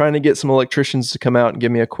 trying to get some electricians to come out and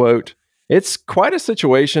give me a quote. It's quite a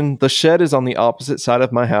situation. The shed is on the opposite side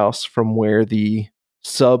of my house from where the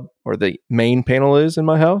sub or the main panel is in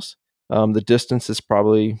my house. The distance is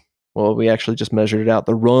probably, well, we actually just measured it out.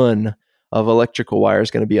 The run of electrical wire is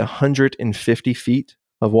going to be 150 feet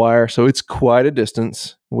of wire. So it's quite a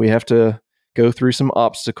distance. We have to go through some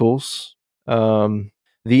obstacles.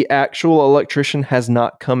 The actual electrician has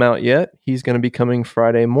not come out yet. He's going to be coming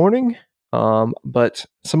Friday morning. But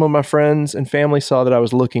some of my friends and family saw that I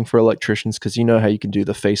was looking for electricians because you know how you can do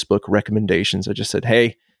the Facebook recommendations. I just said,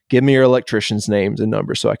 hey, give me your electricians' names and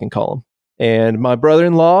numbers so I can call them. And my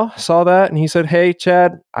brother-in-law saw that and he said, hey,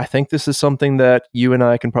 Chad, I think this is something that you and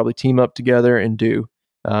I can probably team up together and do.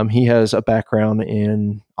 He has a background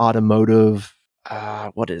in automotive,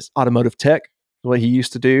 automotive tech, what he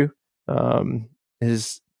used to do.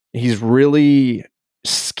 He's really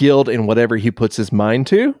skilled in whatever he puts his mind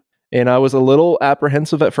to. And I was a little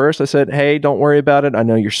apprehensive at first. I said, hey, don't worry about it. I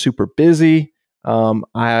know you're super busy. I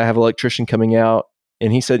have an electrician coming out.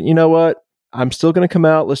 And he said, you know what? I'm still going to come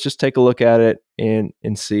out. Let's just take a look at it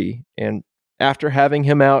and see. And after having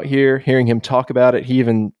him out here, hearing him talk about it, he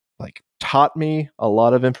even taught me a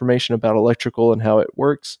lot of information about electrical and how it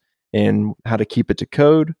works and how to keep it to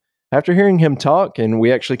code. After hearing him talk, and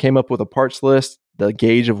we actually came up with a parts list, the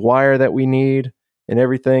gauge of wire that we need and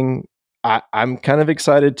everything, I'm kind of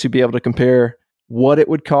excited to be able to compare what it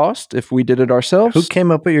would cost if we did it ourselves. Who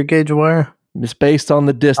came up with your gauge of wire? It's based on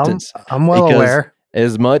the distance. I'm well aware.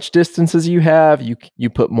 As much distance as you have, you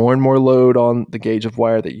put more and more load on the gauge of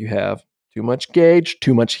wire that you have. Too much gauge,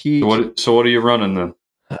 too much heat. So what are you running then?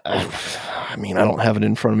 I mean, I don't have it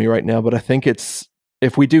in front of me right now, but I think it's,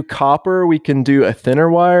 if we do copper, we can do a thinner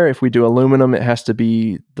wire. If we do aluminum, it has to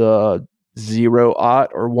be the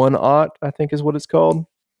 0-aught or 1-aught, I think is what it's called.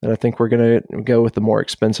 And I think we're going to go with the more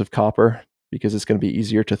expensive copper because it's going to be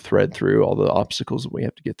easier to thread through all the obstacles that we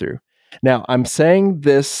have to get through. Now, I'm saying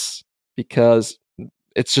this because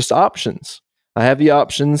it's just options. I have the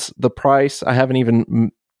options, the price. I haven't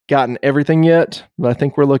even gotten everything yet, but I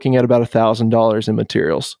think we're looking at about $1,000 in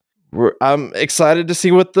materials. I'm excited to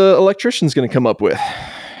see what the electrician's going to come up with.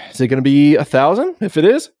 Is it going to be $1,000? If it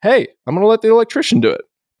is, hey, I'm going to let the electrician do it.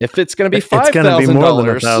 If it's going to be $5,000, it's going to be more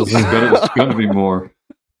than $1,000. It's going to be more.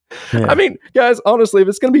 Yeah. I mean, guys, honestly, if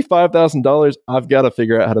it's going to be $5,000, I've got to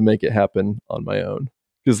figure out how to make it happen on my own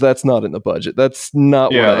because that's not in the budget. That's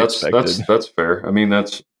not what I expected. That's fair. I mean,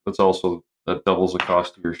 that's also that doubles the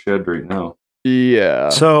cost of your shed right now. Yeah.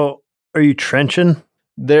 So, are you trenching?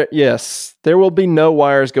 There will be no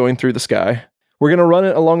wires going through the sky. We're going to run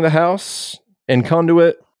it along the house and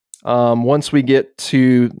conduit. Once we get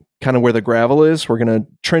to kind of where the gravel is, we're going to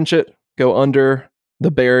trench it, go under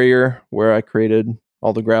the barrier where I created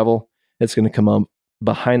all the gravel. It's going to come up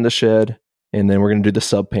behind the shed, and then we're going to do the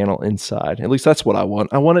sub panel inside. At least that's what I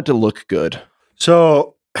want. I want it to look good.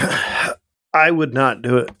 So I would not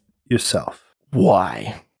do it yourself.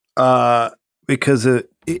 Why? Because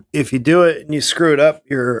if you do it and you screw it up,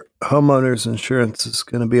 your homeowner's insurance is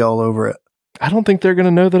going to be all over it. I don't think they're going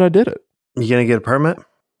to know that I did it. You going to get a permit?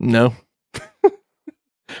 No.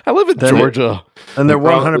 I live in Georgia. And they're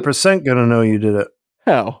 100% going to know you did it.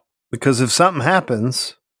 How? Because if something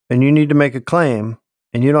happens and you need to make a claim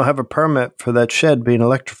and you don't have a permit for that shed being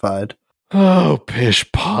electrified. Oh, pish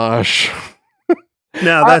posh.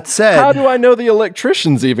 Now, that said... How do I know the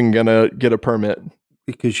electrician's even going to get a permit?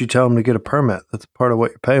 Because you tell them to get a permit. That's part of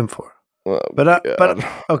what you're paying for. Oh, but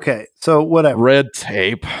okay, so whatever. Red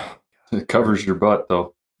tape. It covers your butt,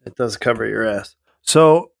 though. It does cover your ass.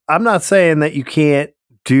 So I'm not saying that you can't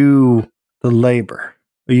do the labor.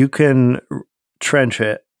 You can trench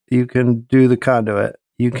it. You can do the conduit.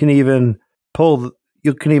 You can even pull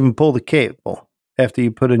the cable after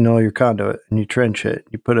you put in all your conduit and you trench it.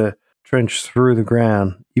 You put a trench through the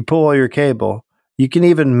ground. You pull all your cable. You can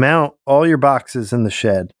even mount all your boxes in the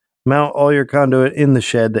shed. Mount all your conduit in the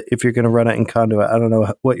shed if you're going to run it in conduit. I don't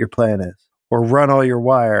know what your plan is. Or run all your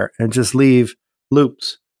wire and just leave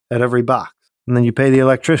loops at every box. And then you pay the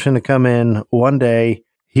electrician to come in one day.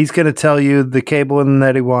 He's going to tell you the cable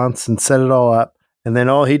that he wants and set it all up. And then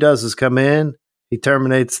all he does is come in. He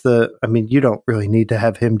terminates you don't really need to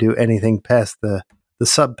have him do anything past the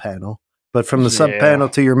sub panel. But from the sub panel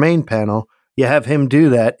to your main panel, you have him do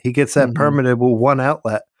that. He gets that permitted with one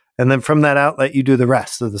outlet. And then from that outlet, you do the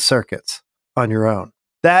rest of the circuits on your own.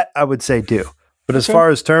 That I would say do. But as far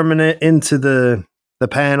as terminating it into the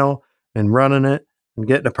panel and running it and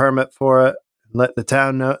getting a permit for it, and let the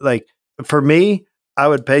town know, like for me, I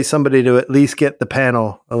would pay somebody to at least get the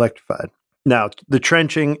panel electrified. Now, the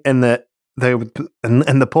trenching and the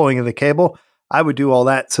pulling of the cable, I would do all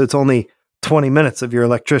that. So it's only 20 minutes of your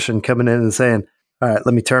electrician coming in and saying, all right,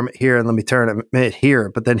 let me turn it here and let me turn it here.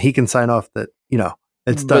 But then he can sign off that,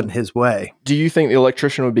 it's done his way. Do you think the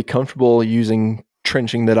electrician would be comfortable using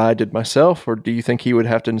trenching that I did myself, or do you think he would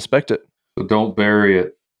have to inspect it? So don't bury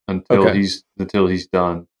it until he's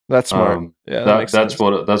done. That's smart. That's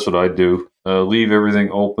what I do. Leave everything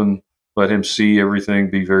open. Let him see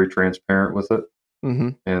everything. Be very transparent with it,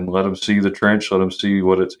 and let him see the trench. Let him see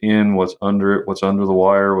what it's in, what's under it, what's under the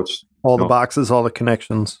wire, what's all the boxes, all the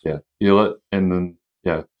connections. Yeah, So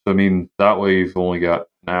I mean, that way you've only got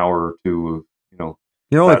an hour or two of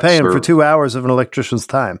You're only paying for 2 hours of an electrician's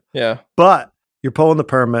time. Yeah, but you're pulling the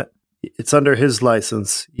permit. It's under his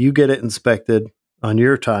license. You get it inspected on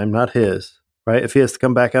your time, not his, right? If he has to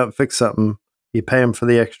come back out and fix something, you pay him for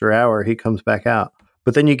the extra hour. He comes back out.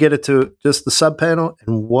 But then you get it to just the sub panel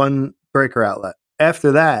and one breaker outlet.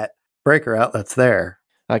 After that, breaker outlet's there.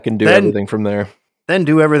 I can do everything from there. Then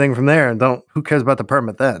do everything from there. And who cares about the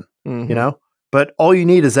permit then? But all you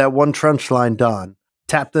need is that one trench line done,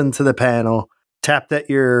 tapped into the panel, tapped at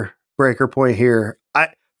your breaker point here.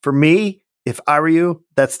 For me, if I were you,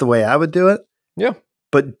 that's the way I would do it. Yeah.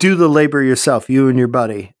 But do the labor yourself, you and your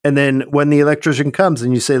buddy. And then when the electrician comes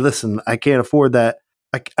and you say, listen, I can't afford that.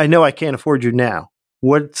 I know I can't afford you now.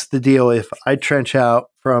 What's the deal if I trench out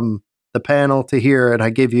from the panel to here and I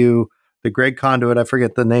give you the Greg conduit? I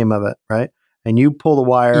forget the name of it, right? And you pull the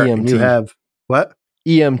wire and you have what?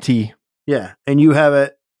 EMT. Yeah. And you have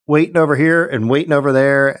it waiting over here and waiting over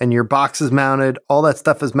there, and your box is mounted. All that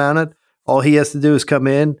stuff is mounted. All he has to do is come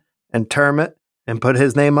in and term it and put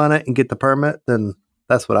his name on it and get the permit. Then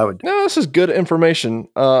that's what I would do. No, this is good information.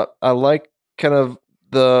 I like kind of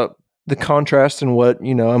the contrast and what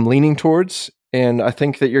I'm leaning towards, and I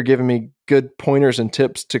think that you're giving me good pointers and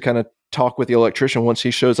tips to kind of talk with the electrician once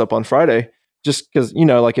he shows up on Friday. Just because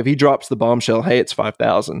like if he drops the bombshell, hey, it's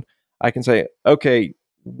 5,000, I can say, okay,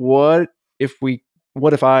 what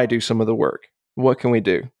if I do some of the work? What can we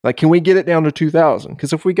do? Like, can we get it down to 2,000?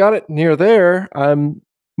 Because if we got it near there, I'm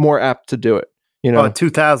more apt to do it. At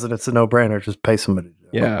 2,000, it's a no-brainer. Just pay somebody to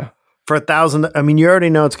do it. Yeah. For 1,000, I mean, you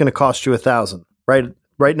already know it's going to cost you 1,000, right?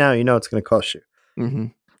 Right now, it's going to cost you. Mm-hmm.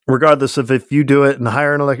 Regardless of if you do it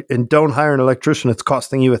and don't hire an electrician, it's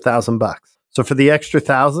costing you $1,000. So for the extra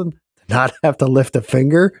 1,000, to not have to lift a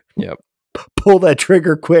finger. Yep. Pull that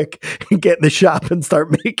trigger quick and get in the shop and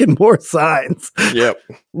start making more signs. Yep.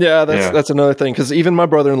 Yeah, that's another thing. Because even my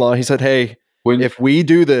brother-in-law, he said, hey, if we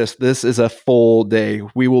do this is a full day.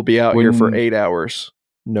 We will be out here for 8 hours.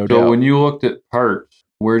 No doubt. So when you looked at parts,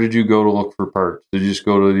 where did you go to look for parts? Did you just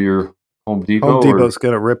go to your Home Depot? Home Depot's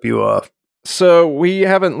going to rip you off. So we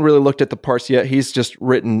haven't really looked at the parts yet. He's just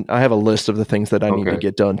written, I have a list of the things that I need to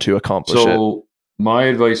get done to accomplish it. So my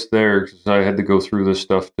advice there, because I had to go through this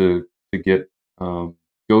stuff to get, go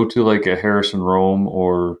to like a Harrison Rome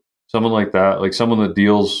or someone like that, like someone that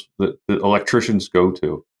deals that electricians go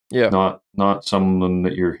to. Yeah. Not someone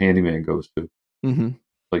that your handyman goes to. Mm-hmm.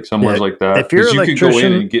 Like somewhere like that. If you're you can go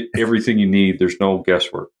in and get everything you need. There's no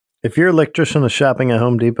guesswork. If your electrician is shopping at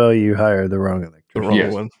Home Depot, you hire the wrong electrician. The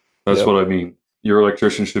wrong one. That's what I mean. Your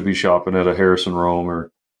electrician should be shopping at a Harrison Rome,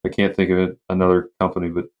 or I can't think of it, another company,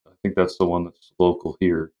 but I think that's the one that's local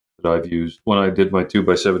here that I've used. When I did my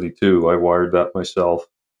 2x72, I wired that myself,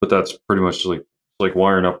 but that's pretty much like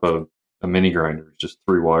wiring up a mini grinder. It's just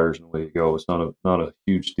 3 wires and away you go. It's not a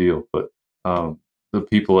huge deal, but the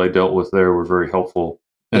people I dealt with there were very helpful.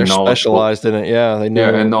 They're specialized in it. Yeah, they know.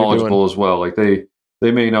 Yeah, and knowledgeable as well. Like they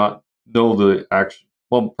may not know the actual.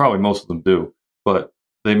 Well, probably most of them do, but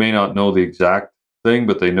they may not know the exact thing.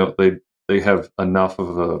 But they know they have enough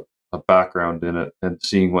of a background in it, and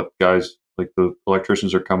seeing what guys like the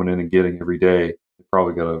electricians are coming in and getting every day. They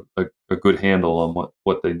probably got a good handle on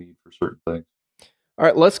what they need for certain things. All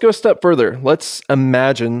right, let's go a step further. Let's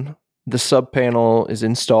imagine the sub panel is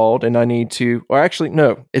installed, and I need to. Or actually,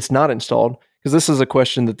 no, it's not installed. Because this is a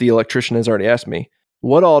question that the electrician has already asked me.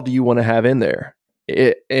 What all do you want to have in there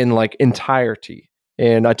in like entirety?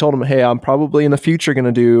 And I told him, hey, I'm probably in the future going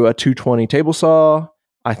to do a 220 table saw.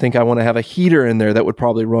 I think I want to have a heater in there that would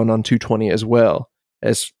probably run on 220 as well.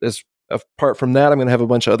 As apart from that, I'm going to have a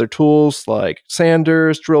bunch of other tools like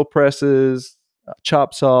sanders, drill presses,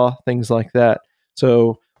 chop saw, things like that.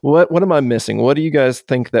 So what am I missing? What do you guys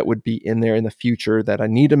think that would be in there in the future that I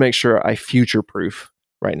need to make sure I future-proof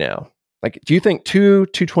right now? Like, do you think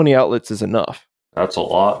 220 outlets is enough? That's a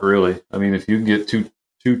lot, really. I mean, if you can get two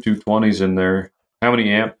 220s in there, how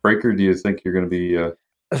many amp breaker do you think you're going to be?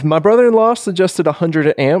 My brother-in-law suggested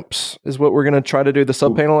 100 amps is what we're going to try to do the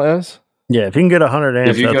sub panel as. Yeah, if you can get 100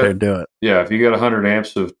 amps out there, do it. Yeah, if you get 100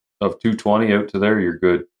 amps of 220 out to there, you're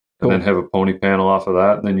good. Cool. And then have a pony panel off of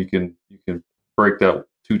that, and then you can break that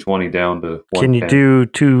 220 down to 110. Can you do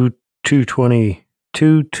two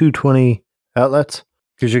 220 outlets?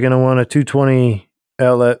 Because you're going to want a 220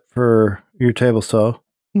 outlet for your table saw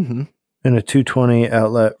and a 220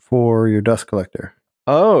 outlet for your dust collector.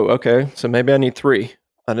 Oh, okay. So maybe I need 3.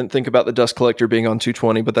 I didn't think about the dust collector being on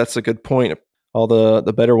 220, but that's a good point. All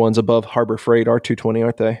the better ones above Harbor Freight are 220,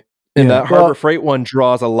 aren't they? And that Harbor Freight one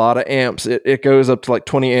draws a lot of amps. It goes up to like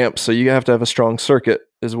 20 amps, so you have to have a strong circuit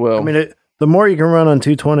as well. I mean, the more you can run on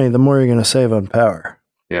 220, the more you're going to save on power.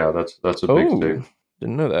 Yeah, that's a big save.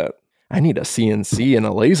 Didn't know that. I need a CNC and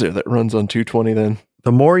a laser that runs on 220 then.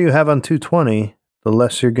 The more you have on 220, the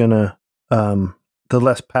less you're going to, the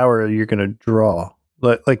less power you're going to draw.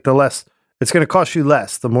 Like the less, it's going to cost you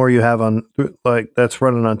less the more you have on, like that's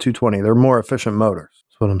running on 220. They're more efficient motors.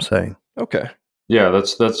 That's what I'm saying. Okay. Yeah,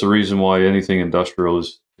 that's the reason why anything industrial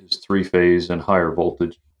is 3-phase and higher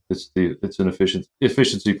voltage. It's an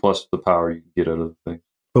efficiency plus the power you can get out of the thing.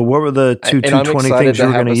 But what were the 220 things you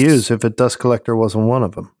were going to use if a dust collector wasn't one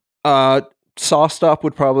of them? Saw stop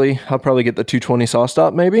I'll probably get the 220 saw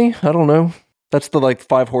stop maybe. I don't know. That's the like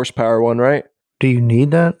 5 horsepower one, right? Do you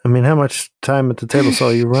need that? I mean, how much time at the table saw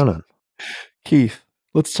are you running? Keith,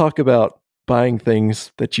 let's talk about buying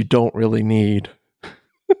things that you don't really need.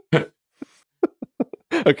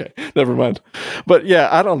 Okay, never mind. But yeah,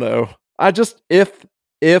 I don't know. I just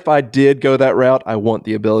if I did go that route, I want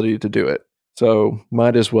the ability to do it. So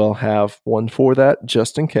might as well have one for that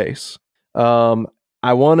just in case.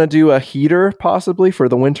 I want to do a heater possibly for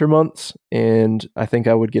the winter months, and I think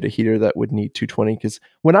I would get a heater that would need 220 because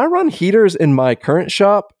when I run heaters in my current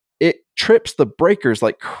shop, it trips the breakers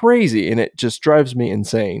like crazy and it just drives me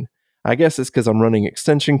insane. I guess it's because I'm running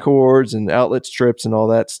extension cords and outlet strips and all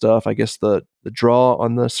that stuff. I guess the draw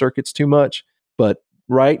on the circuit's too much, but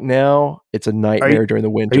right now it's a nightmare during the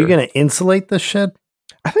winter. Are you going to insulate this shed?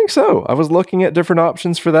 I think so. I was looking at different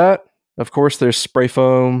options for that. Of course, there's spray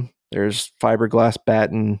foam. There's fiberglass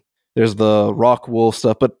batten. There's the rock wool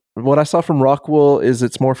stuff. But what I saw from rock wool is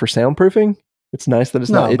it's more for soundproofing. It's nice that it's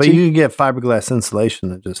not itchy. But you can get fiberglass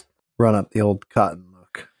insulation and just run up the old cotton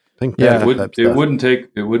look. I think it wouldn't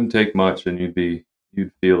take much, and you'd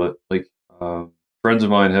feel it. Like friends of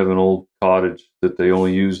mine have an old cottage that they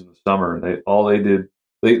only use in the summer, and they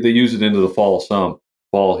use it into the fall some.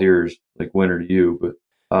 Fall here is like winter to you, but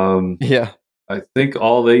I think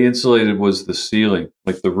all they insulated was the ceiling,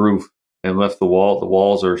 like the roof, and left the wall. The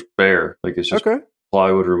walls are bare, like it's just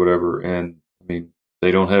plywood or whatever. And I mean,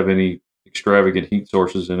 they don't have any extravagant heat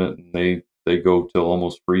sources in it, and they go till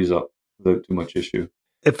almost freeze up without too much issue.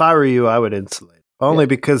 If I were you, I would insulate. Only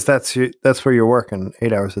because that's where you're working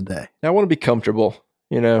 8 hours a day. I want to be comfortable,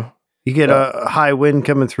 you know. You get a high wind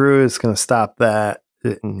coming through, it's going to stop that.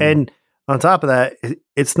 Mhm. And on top of that,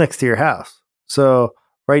 it's next to your house. So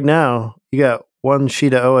right now, you got one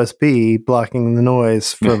sheet of OSB blocking the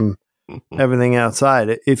noise from everything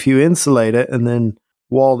outside. If you insulate it and then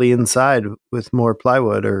wall the inside with more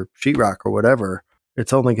plywood or sheetrock or whatever,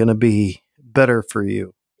 it's only going to be better for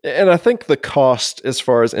you. And I think the cost as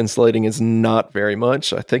far as insulating is not very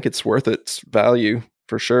much. I think it's worth its value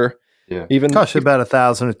for sure. Yeah. Even Costs you about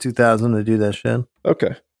 $1,000 or $2,000 to do that shit.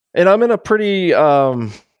 okay. And I'm in a pretty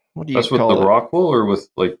what do you That's with call the it? rock wool or with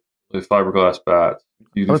like fiberglass bats?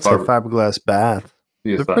 You I do would say fiberglass bath.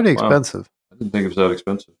 be a They're fa- pretty wow. expensive. I didn't think it was that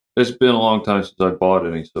expensive. It's been a long time since I bought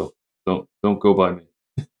any, so don't go by me.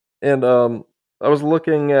 And I was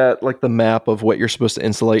looking at like the map of what you're supposed to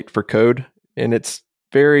insulate for code, and it's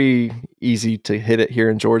very easy to hit it here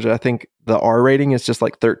in Georgia. I think the R rating is just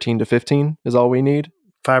like 13 to 15 is all we need.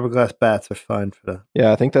 Fiberglass bats are fine for that.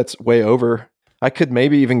 Yeah, I think that's way over. I could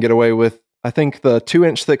maybe even get away with, I think the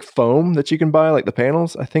 2-inch thick foam that you can buy, like the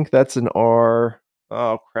panels, I think that's an R.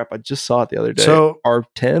 Oh crap! I just saw it the other day. So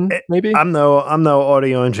R10 maybe. I'm no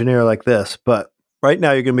audio engineer like this, but right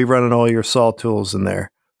now you're going to be running all your saw tools in there.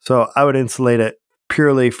 So I would insulate it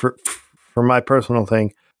purely for my personal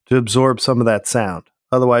thing to absorb some of that sound.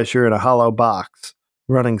 Otherwise, you're in a hollow box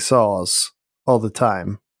running saws all the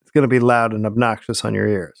time. It's going to be loud and obnoxious on your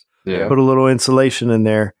ears. Yeah. Put a little insulation in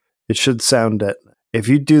there. It should sound it. If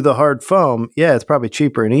you do the hard foam, yeah, it's probably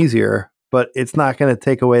cheaper and easier, but it's not going to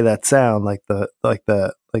take away that sound like the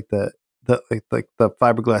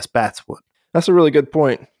fiberglass bats would. That's a really good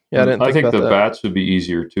point. Yeah, I didn't think think about the that. bats would be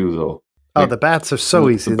easier too, though. Oh, the bats are so the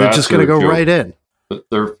easy. They're bats just going to are a go joke. right in.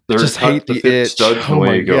 They're I just cut hate to the fit itch. studs Oh away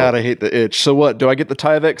my you go. god, I hate the itch. So what? Do I get the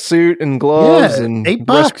Tyvek suit and gloves Yeah, and $8.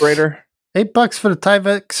 respirator? $8 for the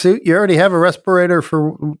Tyvek suit. You already have a respirator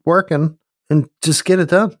for working, and just get it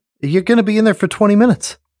done. You're going to be in there for 20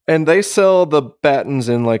 minutes. And they sell the battens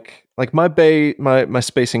in like my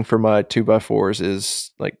spacing for my 2x4s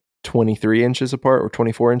is like 23 inches apart or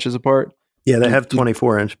 24 inches apart. Yeah, they have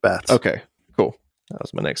 24-inch bats. Okay, cool. That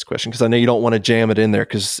was my next question because I know you don't want to jam it in there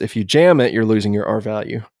because if you jam it, you're losing your R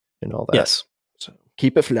value and all that. Yes. So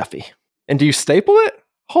keep it fluffy. And do you staple it?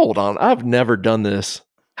 Hold on, I've never done this.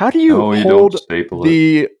 How do you No, you hold don't staple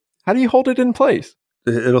it. How do you hold it in place?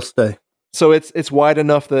 It'll stay. So it's wide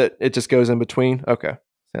enough that it just goes in between? Okay.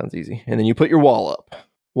 Sounds easy. And then you put your wall up.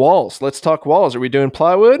 Walls. Let's talk walls. Are we doing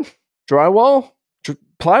plywood? Drywall?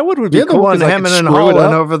 Plywood would be You're the cool one 'cause I could hemming and screw it hawing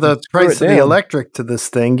up over the and screw price it of the down. electric to this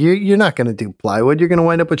thing. You're not going to do plywood. You're going to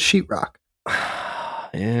wind up with sheetrock.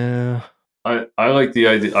 Yeah. I like the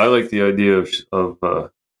idea. I like the idea of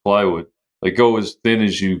plywood. Like go as thin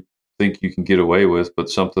as you think you can get away with, but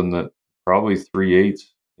something that probably 3/8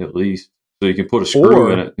 at least, so you can put a screw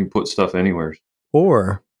Or- in it. You can put stuff anywhere.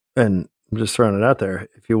 Or, and I'm just throwing it out there,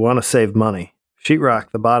 if you want to save money,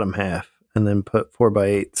 sheetrock the bottom half and then put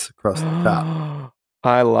 4x8s across the top.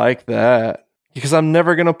 I like that because I'm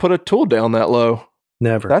never going to put a tool down that low.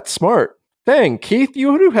 Never. That's smart. Dang, Keith,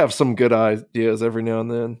 you do have some good ideas every now and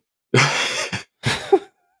then.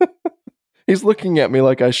 He's looking at me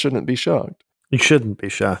like I shouldn't be shocked. You shouldn't be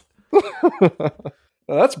shocked.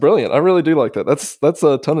 That's brilliant. I really do like that. That's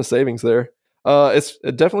a ton of savings there. It's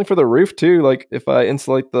definitely for the roof too. Like if I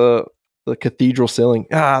insulate the cathedral ceiling,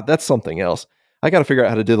 that's something else. I got to figure out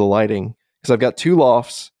how to do the lighting because I've got 2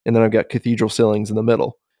 lofts and then I've got cathedral ceilings in the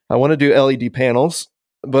middle. I want to do LED panels,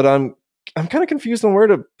 but I'm kind of confused on where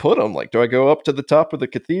to put them. Like, do I go up to the top of the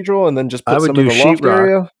cathedral and then just I put would some in do the loft sheetrock.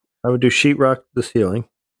 area? I would do sheetrock the ceiling,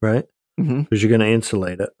 right? Mm-hmm. Because you're going to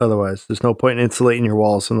insulate it. Otherwise, there's no point in insulating your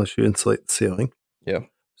walls unless you insulate the ceiling. Yeah.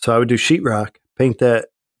 So I would do sheetrock, paint that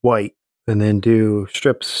white, and then do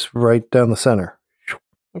strips right down the center.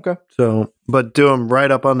 Okay. So, but do them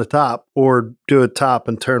right up on the top, or do a top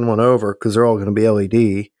and turn one over because they're all going to be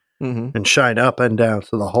LED Mm-hmm. and shine up and down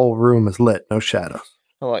so the whole room is lit, no shadows.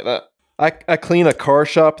 I like that. I clean a car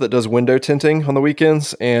shop that does window tinting on the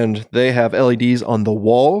weekends, and they have LEDs on the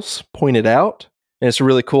walls pointed out. And it's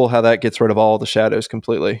really cool how that gets rid of all the shadows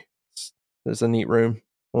completely. It's a neat room.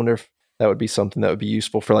 I wonder if that would be something that would be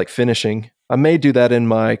useful for like finishing. I may do that in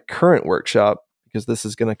my current workshop because this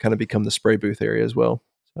is going to kind of become the spray booth area as well.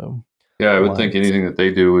 So Yeah, I would think Lights. anything that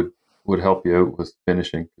they do would help you out with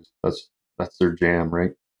finishing because that's their jam,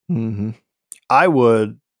 right? mhm. I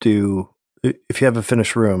would do, if you have a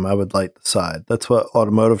finished room, I would light the side. That's what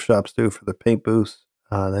automotive shops do for their paint booths.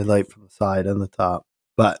 They light from the side and the top.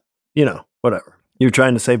 But, whatever. You're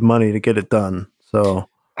trying to save money to get it done. So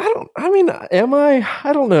Am I?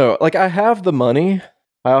 I don't know. Like, I have the money.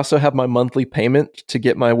 I also have my monthly payment to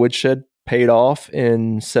get my woodshed paid off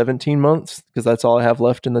in 17 months because that's all I have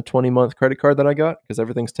left in the 20-month credit card that I got because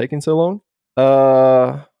everything's taking so long.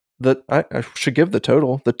 I should give the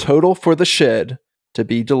total. The total for the shed to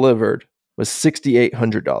be delivered was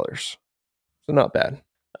 $6,800. So not bad,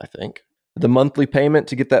 I think. The monthly payment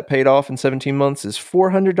to get that paid off in 17 months is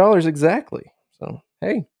 $400 exactly. So,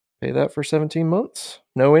 hey, pay that for 17 months.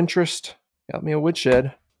 No interest. Got me a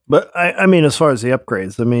woodshed. But I mean, as far as the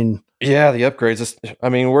upgrades, I mean, Yeah, the upgrades.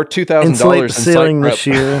 We're $2,000 insulate in the ceiling site this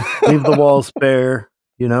prep. year, leave the walls bare,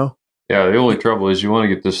 you know? Yeah, the only trouble is you want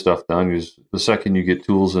to get this stuff done because the second you get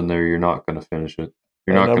tools in there, you're not going to finish it.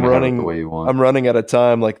 You're And not going to have it the way you want. I'm running at a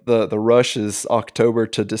time like the rush is October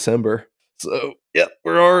to December. So, yeah,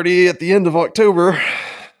 we're already at the end of October.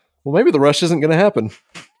 Well, maybe the rush isn't going to happen.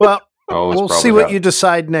 Well, Oh, it's we'll probably see what not. you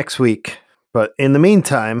decide next week. But in the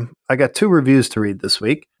meantime, I got 2 reviews to read this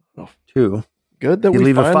week. Oh. 2. Good that You we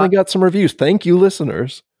leave a finally fi- got some reviews. Thank you,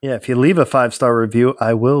 listeners. Yeah, if you leave a 5-star review,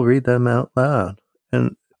 I will read them out loud.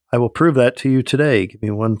 And I will prove that to you today. Give me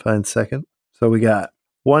one fine second. So we got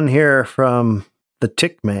one here from the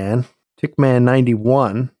Tickman,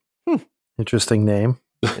 Tickman91. Interesting name.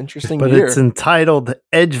 Interesting But year. it's entitled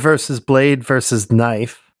Edge versus Blade versus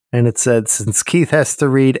Knife. And it said, since Keith has to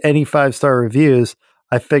read any 5-star reviews,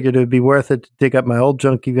 I figured it would be worth it to dig up my old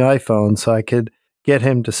junky iPhone so I could get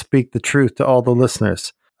him to speak the truth to all the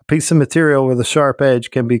listeners. A piece of material with a sharp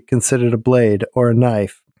edge can be considered a blade or a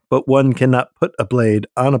knife, but one cannot put a blade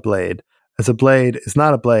on a blade, as a blade is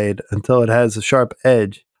not a blade until it has a sharp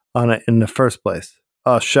edge on it in the first place.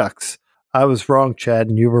 Oh, shucks. I was wrong, Chad,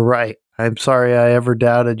 and you were right. I'm sorry I ever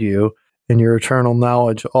doubted you and your eternal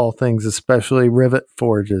knowledge of all things, especially rivet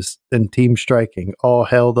forges and team striking. All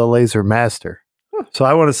hail the laser master. So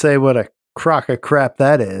I want to say what a crock of crap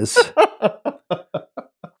that is.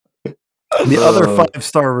 The other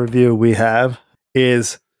 5-star review we have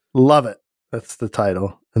is Love It. That's the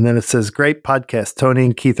title. And then it says, great podcast. Tony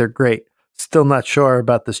and Keith are great. Still not sure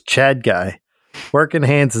about this Chad guy. Working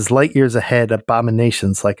Hands is light years ahead of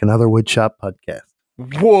Abominations like another woodshop podcast.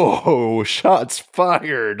 Whoa, shots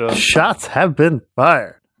fired. Shots have been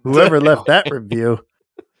fired. Whoever left that review,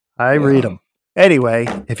 I Yeah. read them. Anyway,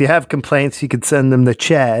 if you have complaints, you can send them to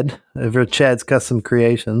Chad over at Chad's Custom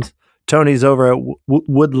Creations. Tony's over at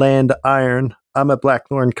Woodland Iron. I'm at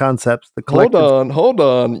Blackthorn Concepts. The collective. Hold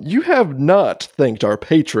on. You have not thanked our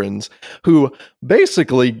patrons who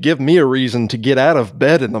basically give me a reason to get out of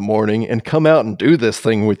bed in the morning and come out and do this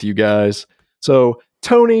thing with you guys. So,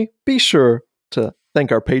 Tony, be sure to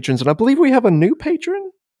thank our patrons. And I believe we have a new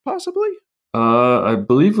patron, possibly. I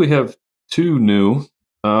believe we have 2 new.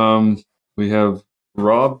 We have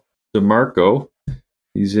Rob DeMarco.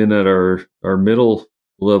 He's in at our middle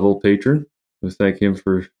level patron. We thank him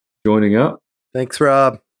for joining up. Thanks,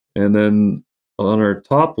 Rob. And then on our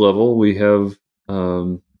top level, we have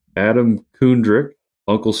Adam Kundrick,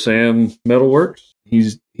 Uncle Sam Metalworks.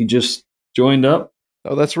 He just joined up.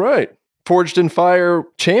 Oh, that's right. Forged in Fire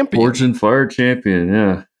champion. Forged in Fire champion,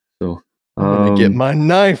 yeah. So I'm going to get my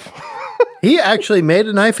knife. He actually made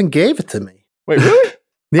a knife and gave it to me. Wait, really?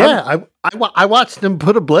 Yeah, I watched him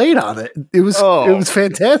put a blade on it. It was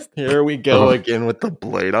fantastic. Here we go again with the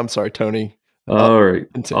blade. I'm sorry, Tony. All right,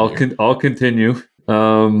 continue. I'll continue.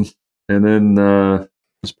 And then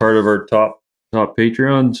as part of our top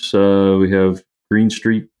Patreons, we have Green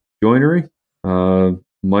Street Joinery,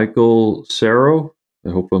 Michael Sarro.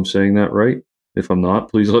 I hope I'm saying that right. If I'm not,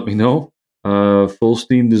 please let me know. Full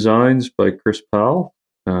Steam Designs by Chris Powell,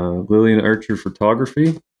 Lillian Archer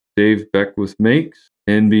Photography, Dave Beckwith Makes,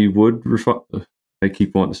 NB Wood. I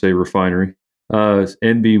keep wanting to say refinery. It's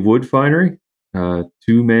NB Wood Finery.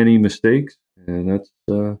 Too Many Mistakes, and that's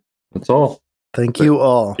all. Thank you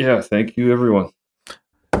all. Yeah, thank you everyone.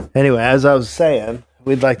 Anyway, as I was saying,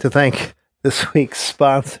 we'd like to thank this week's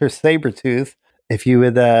sponsor, Sabretooth. If you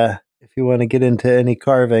want to get into any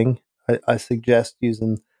carving, I suggest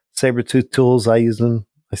using Sabretooth tools. I use them.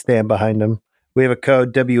 I stand behind them. We have a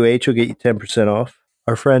code WH will get you 10% off.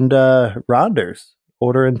 Our friend Ronders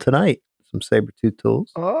ordering tonight some Sabretooth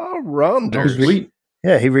tools. Oh, Ronders. Sweet.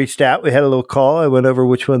 Yeah, he reached out. We had a little call. I went over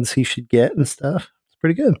which ones he should get and stuff. It's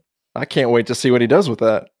pretty good. I can't wait to see what he does with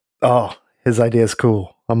that. Oh, his idea is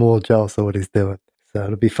cool. I'm a little jealous of what he's doing. So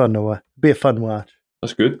it'll be fun to watch. Be a fun watch.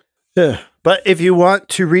 That's good. Yeah. But if you want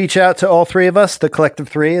to reach out to all 3 of us, the collective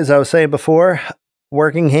 3, as I was saying before,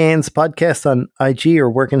 Working Hands Podcast on IG or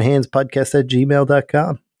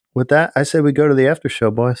workinghandspodcast@gmail.com. With that, I say we go to the after show,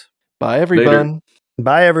 boys. Bye, everyone. Later.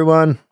 Bye, everyone.